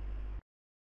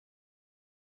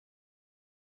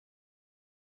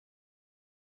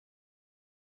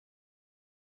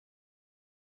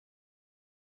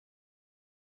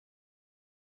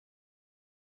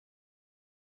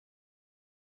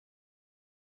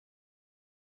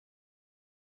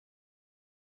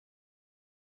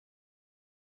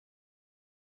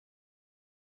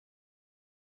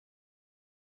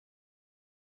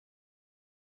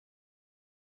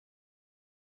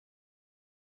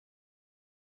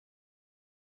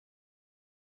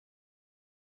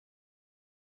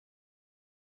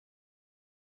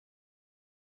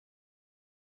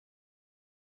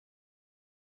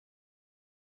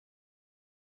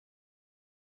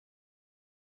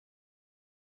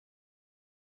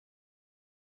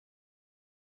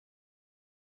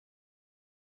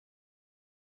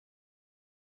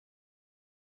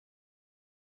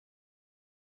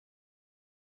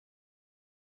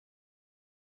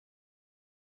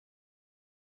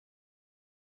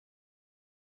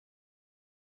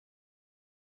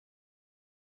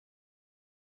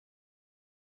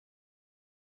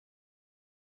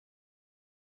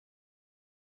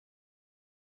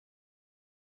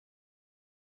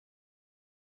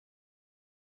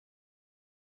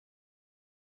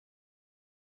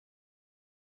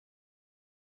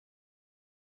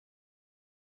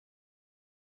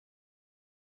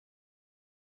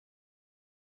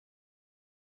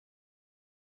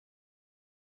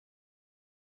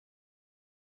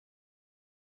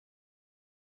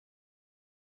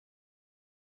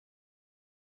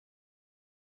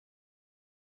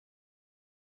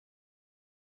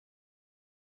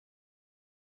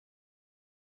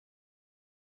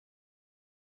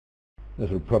 This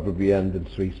will probably end in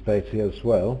 3 spades here as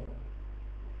well.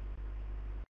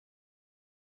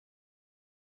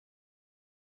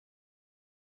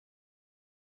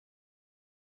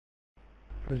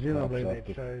 Presumably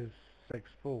that shows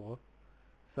 6-4.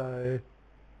 So,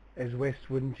 as West,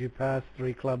 wouldn't you pass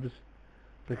 3 clubs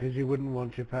because you wouldn't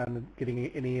want your partner getting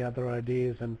any other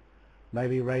ideas and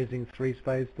maybe raising 3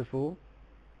 spades to 4?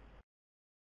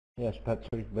 Yes,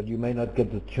 Patrick, but you may not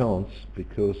get the chance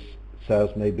because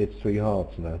South may bid 3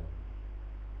 hearts now.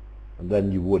 And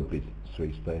then you would bid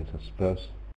 3 spades, I suppose.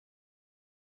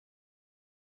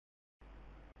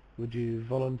 Would you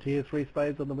volunteer 3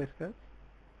 spades on the West Coast?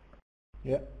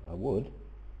 Yeah, I would.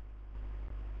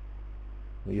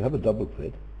 Well, you have a double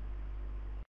bid.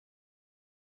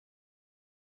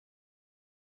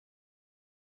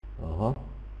 Uh-huh.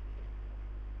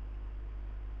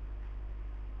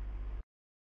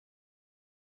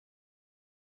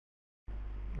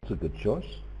 It's a good choice,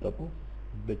 double.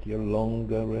 A bit your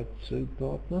longer red suit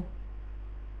partner.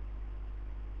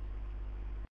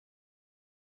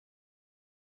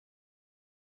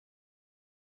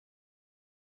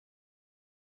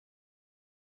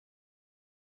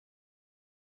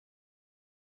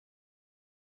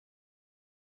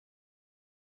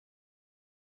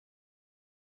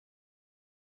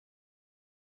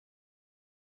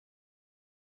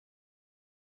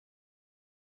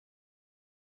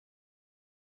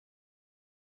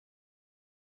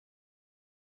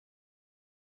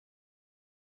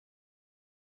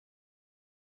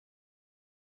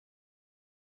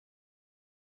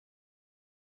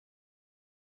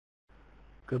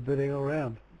 Good bidding all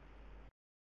round.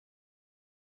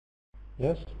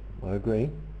 Yes, I agree.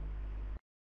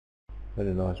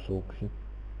 Very nice auction.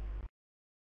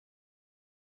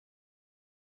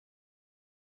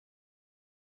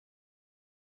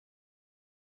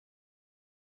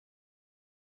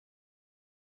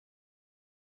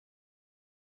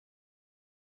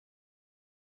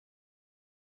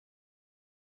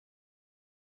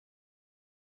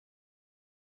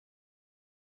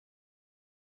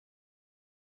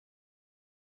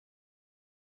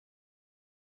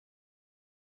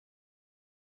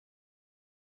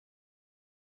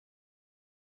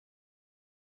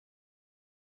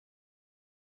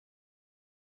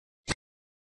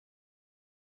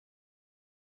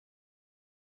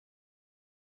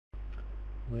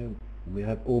 Well, we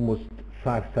have almost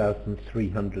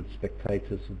 5,300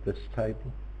 spectators at this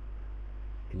table.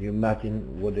 Can you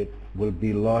imagine what it will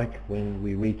be like when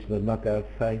we reach the knockout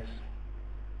phase?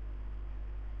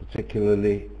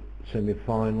 Particularly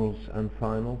semi-finals and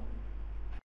final?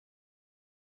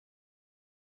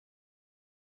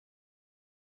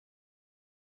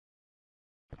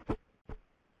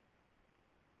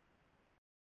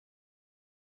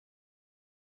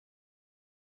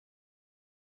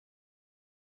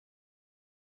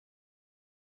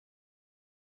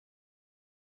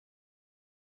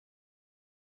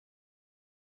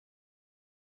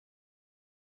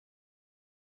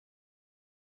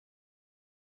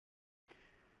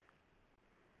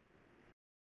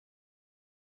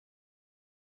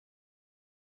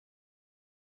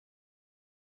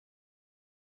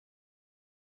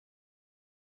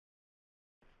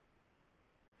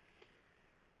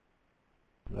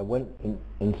 I went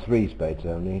in 3 spades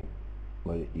only.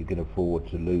 Well, you can afford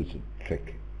to lose a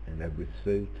trick in every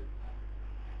suit.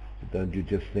 So don't you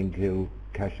just think he'll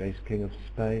cash ace king of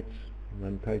spades and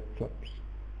then take clubs?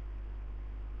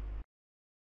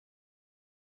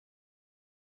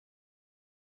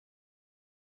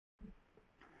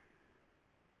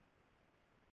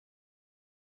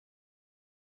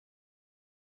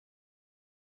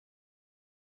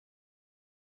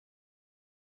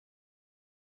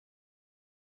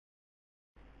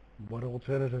 What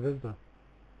alternative is there?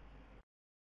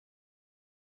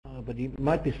 But he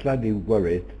might be slightly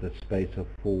worried that spades are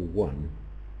 4-1.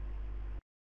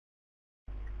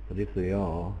 But if they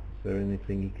are, is there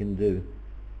anything he can do?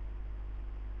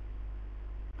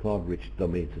 Can't reach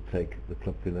dummy to take the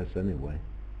club finesse anyway.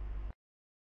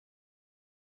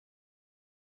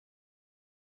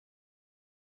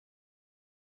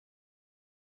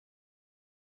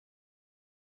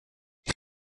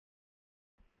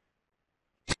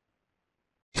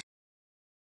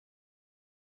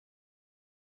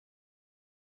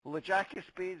 Well, the jack of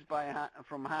spades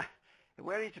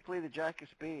were he to play the jack of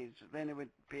spades, then he would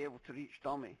be able to reach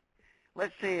dummy.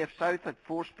 Let's say if South had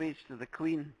 4 spades to the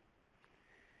queen.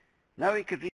 Now he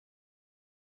could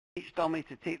reach dummy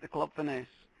to take the club finesse.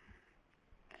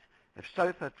 If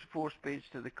South had 4 spades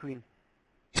to the queen.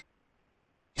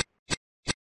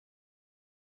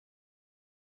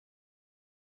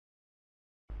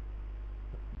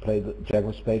 Play the jack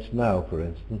of spades now, for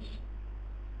instance.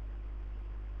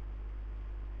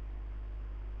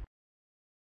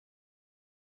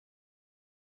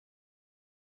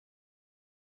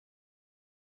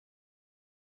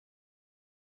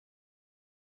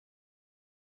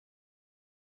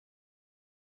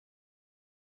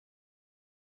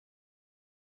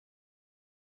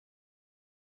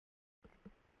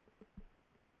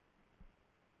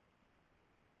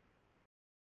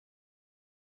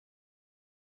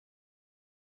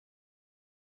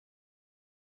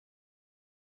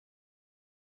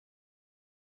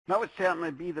 That would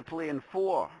certainly be the play in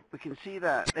 4. We can see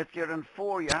that. If you're in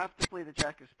 4, you have to play the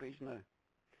jack of spades now.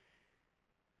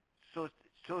 So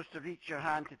as to reach your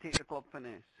hand to take the club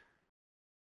finesse.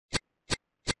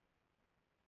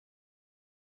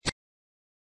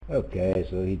 Okay,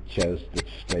 so he chose the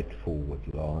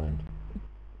straightforward line,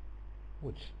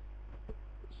 which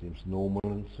seems normal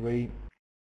in 3.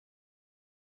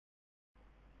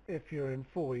 If you're in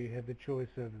 4, you have the choice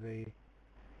of the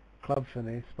club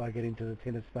finesse by getting to the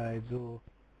 10 of spades or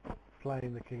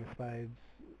playing the king of spades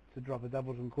to drop a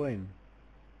doubleton queen.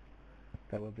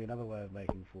 That would be another way of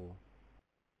making 4.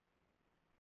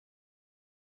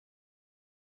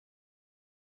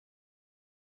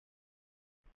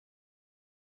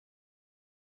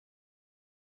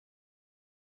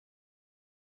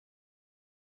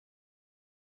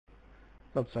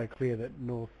 It's not so clear that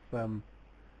North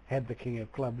had the king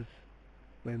of clubs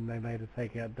when they made a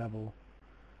take-out double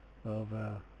of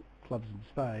clubs and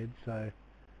spades, so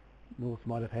North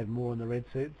might have had more in the red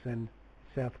suits and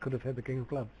South could have had the king of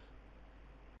clubs.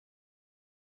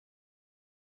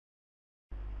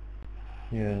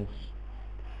 Yes.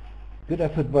 Good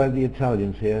effort by the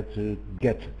Italians here to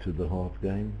get to the half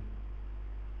game.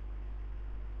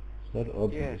 It's not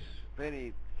obvious. Yes,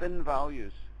 very thin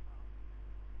values.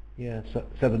 Yeah,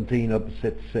 17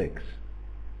 opposite 6.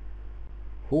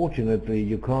 Fortunately,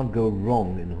 you can't go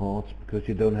wrong in hearts because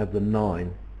you don't have the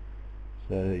 9.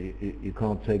 So you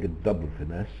can't take a double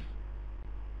finesse.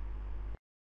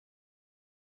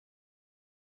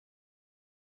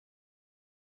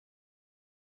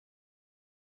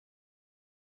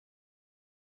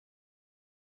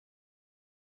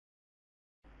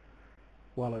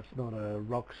 While it's not a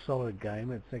rock-solid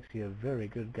game, it's actually a very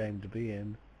good game to be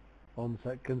in,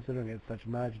 considering it's such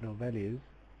marginal values.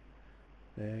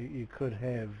 you could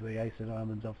have the ace of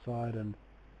diamonds offside and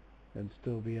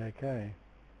still be okay.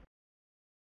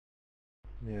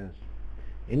 Yes.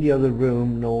 In the other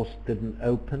room, North didn't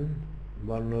open,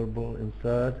 vulnerable in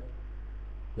third.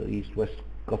 The East-West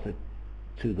got it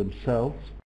to themselves.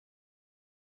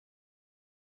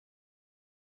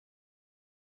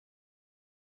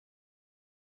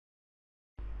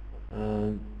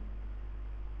 And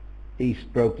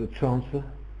East broke the transfer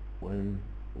when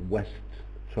West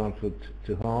transferred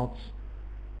to Hearts.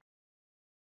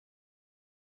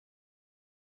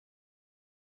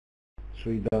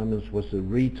 Three diamonds was a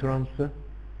retransfer,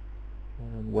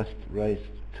 and West raised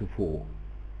to 4,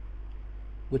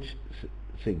 which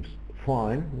seems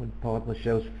fine when partner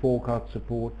shows 4-card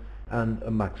support and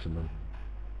a maximum.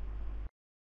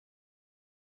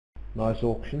 Nice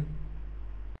auction.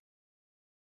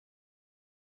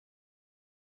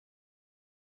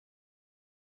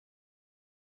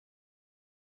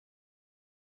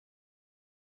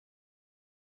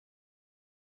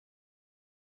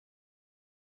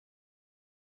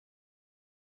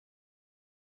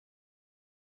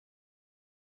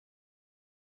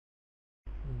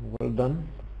 Well done.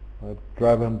 I have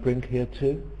Drijver and Brink here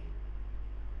too.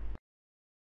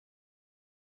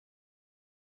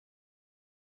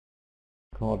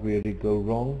 Can't really go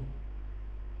wrong,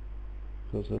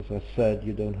 because as I said,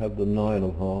 you don't have the 9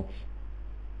 of hearts.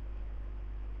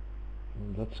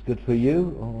 And that's good for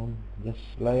you on this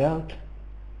layout.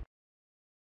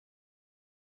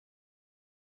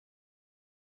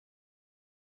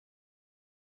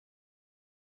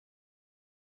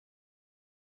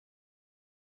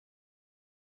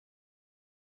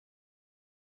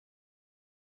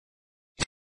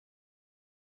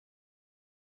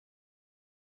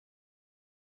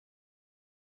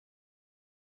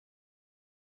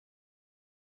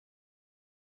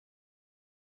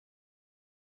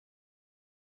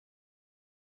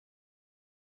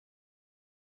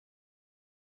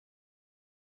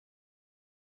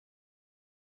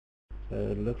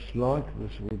 Looks like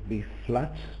this would be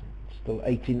flat. Still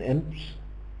 18 imps.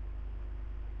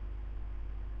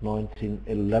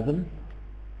 1911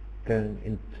 going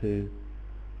into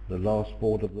the last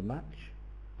board of the match.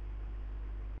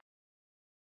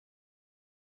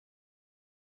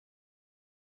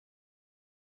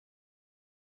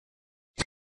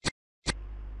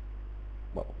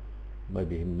 Well,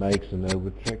 maybe he makes an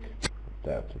overtrick. I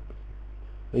doubt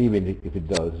it. Even if it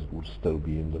does, it would still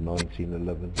be in the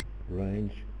 1911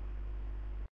 range.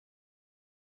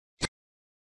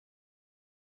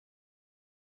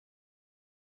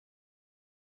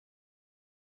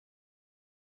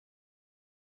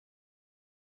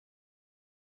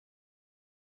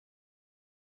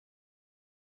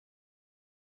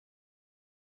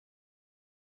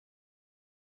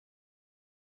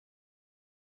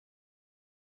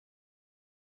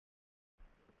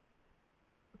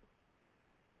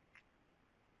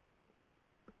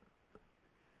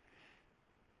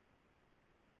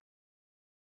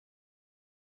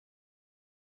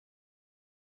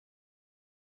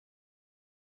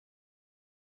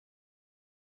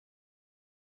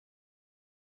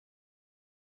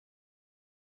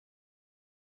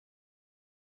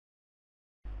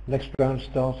 Next round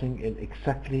starting in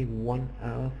exactly 1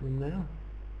 hour from now.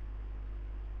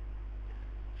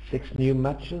 6 new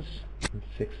matches, and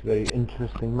 6 very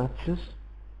interesting matches.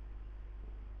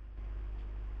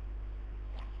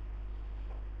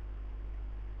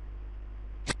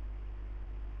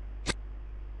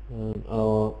 And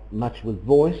our match with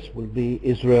voice will be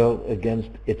Israel against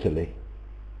Italy,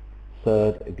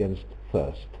 3rd against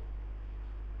 1st.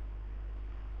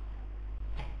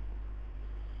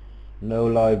 No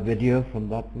live video from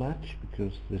that match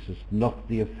because this is not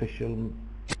the official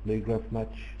Vugraph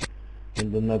match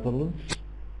in the Netherlands.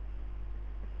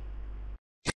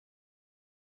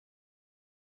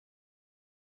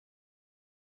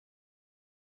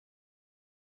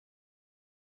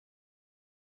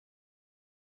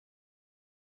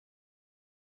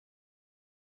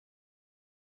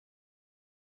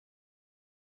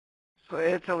 So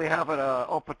Italy have an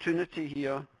opportunity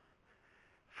here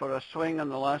for a swing on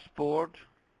the last board.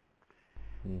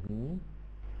 Mm-hmm.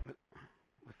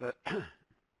 With the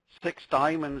 6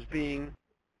 diamonds being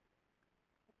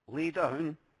laid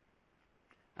down,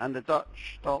 and the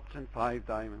Dutch stopped in 5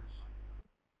 diamonds.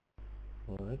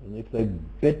 Alright, and if they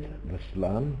bid the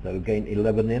slam, they'll gain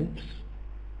 11 imps.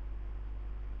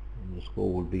 And the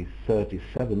score will be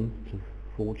 37 to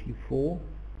 44.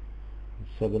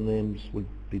 7 imps would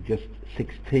be just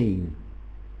 16,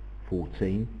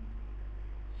 14.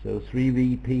 So 3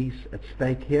 VPs at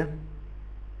stake here.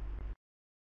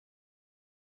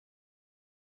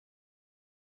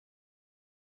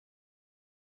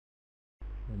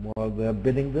 And while they're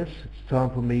bidding this, it's time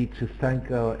for me to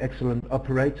thank our excellent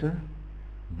operator,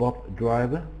 Bob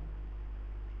Drijver,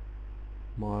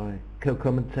 my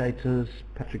co-commentators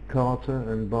Patrick Carter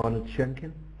and Barnet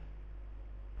Shenkin,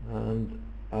 and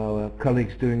our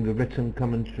colleagues doing the written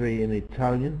commentary in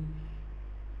Italian.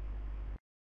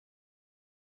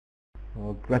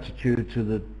 Our gratitude to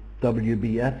the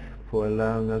WBF for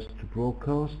allowing us to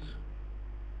broadcast.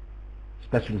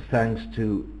 Special thanks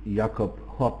to Jakob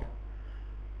Hopp,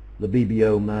 the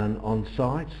BBO man on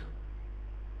site.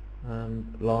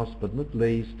 And last but not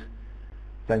least,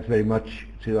 thanks very much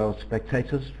to our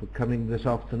spectators for coming this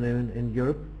afternoon in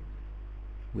Europe.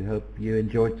 We hope you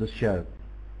enjoyed the show.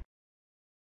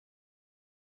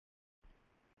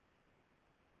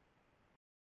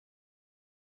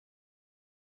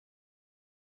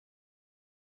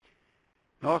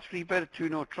 North free bid,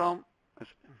 2-0 trump.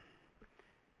 It's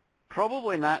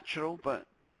probably natural, but...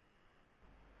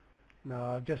 No,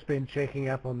 I've just been checking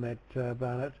up on that,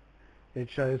 Barnet. It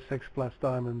shows 6 plus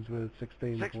diamonds with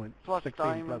 16 6 points. plus 16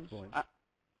 diamonds. plus points.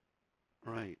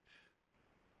 Right.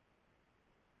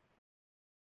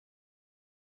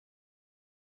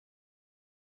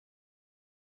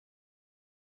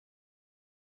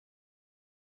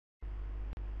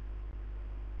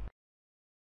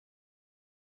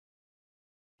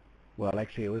 Well,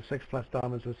 actually, it was 6 plus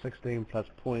diamonds with 16 plus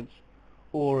points,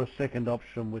 or a second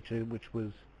option, which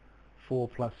was 4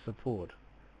 plus support.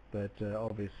 But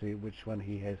obviously, which one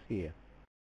he has here.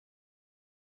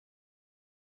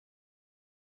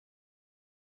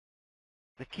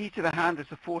 The key to the hand is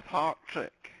the 4th heart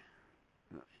trick.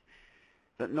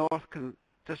 That North can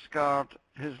discard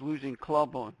his losing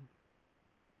club on.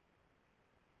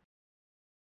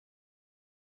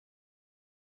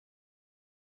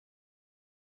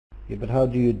 Yeah, but how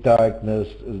do you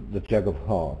diagnose the Jack of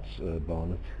Hearts,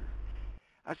 Barnet?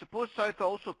 I suppose South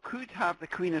also could have the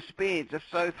Queen of Spades. If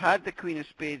South had the Queen of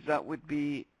Spades, that would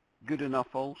be good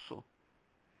enough also.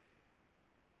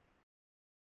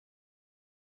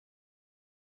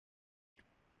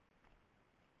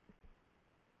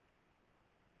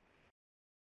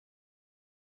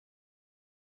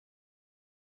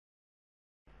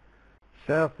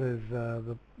 South is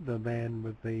the man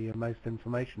with the most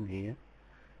information here,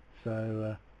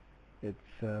 so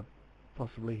it's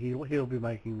possibly he'll be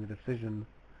making the decision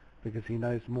because he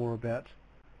knows more about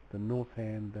the North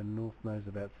hand than North knows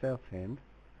about South hand,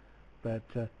 but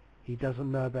he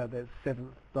doesn't know about that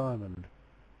 7th diamond.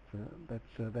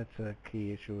 So that's a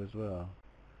key issue as well.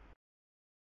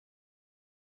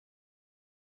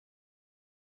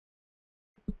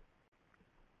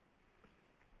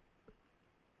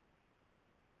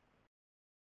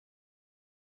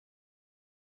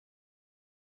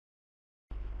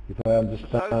 If I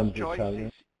understand South's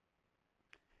Italian. choices.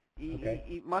 He, Okay.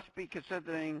 he must be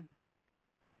considering.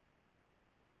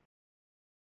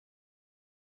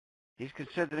 He's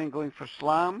considering going for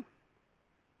slam.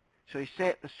 So he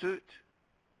set the suit.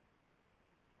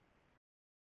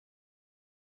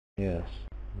 Yes.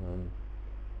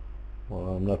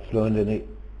 Well, I'm not fluent in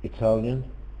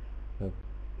Italian. I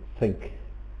think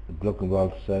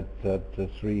Glockenwald said that the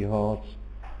 3 hearts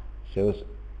shows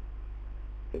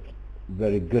a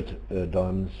very good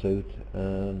diamond suit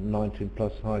and 19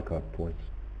 plus high card points.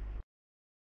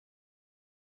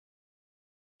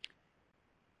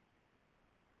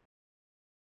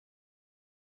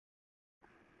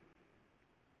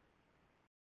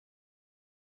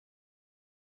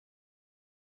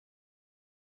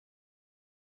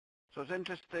 So it's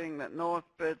interesting that North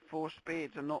bid 4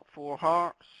 spades and not 4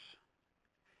 hearts.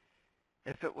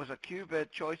 If it was a Q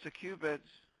bid, choice of Q bids.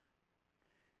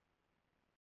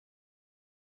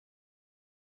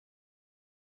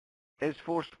 Is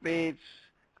 4 spades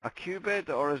a Q bid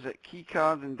or is it key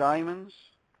card and diamonds?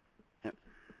 Yep.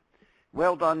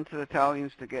 Well done to the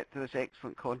Italians to get to this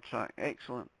excellent contract.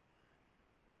 Excellent.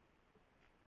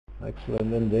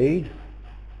 Excellent indeed.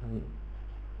 And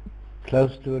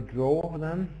close to a draw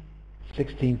then.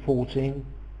 16-14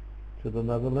 to the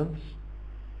Netherlands.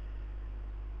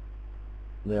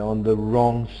 They're on the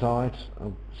wrong side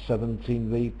of 17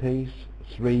 VPs.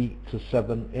 3 to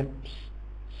 7 imps.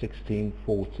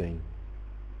 16-14.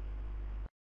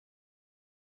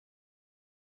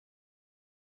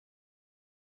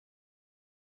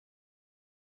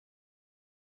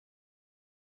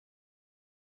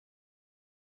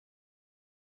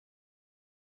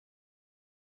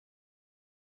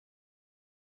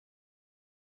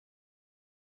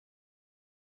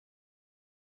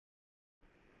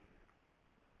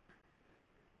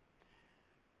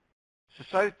 So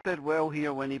South did well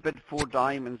here when he bid 4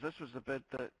 diamonds. This was the bid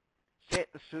that set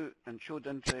the suit and showed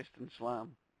interest in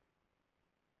slam.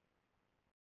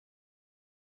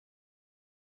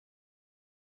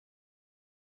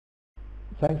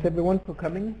 Thanks everyone for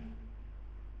coming,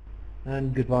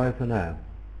 and goodbye for now.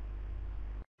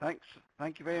 Thanks.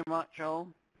 Thank you very much, all.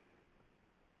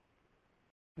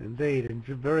 Indeed,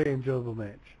 very enjoyable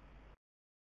match.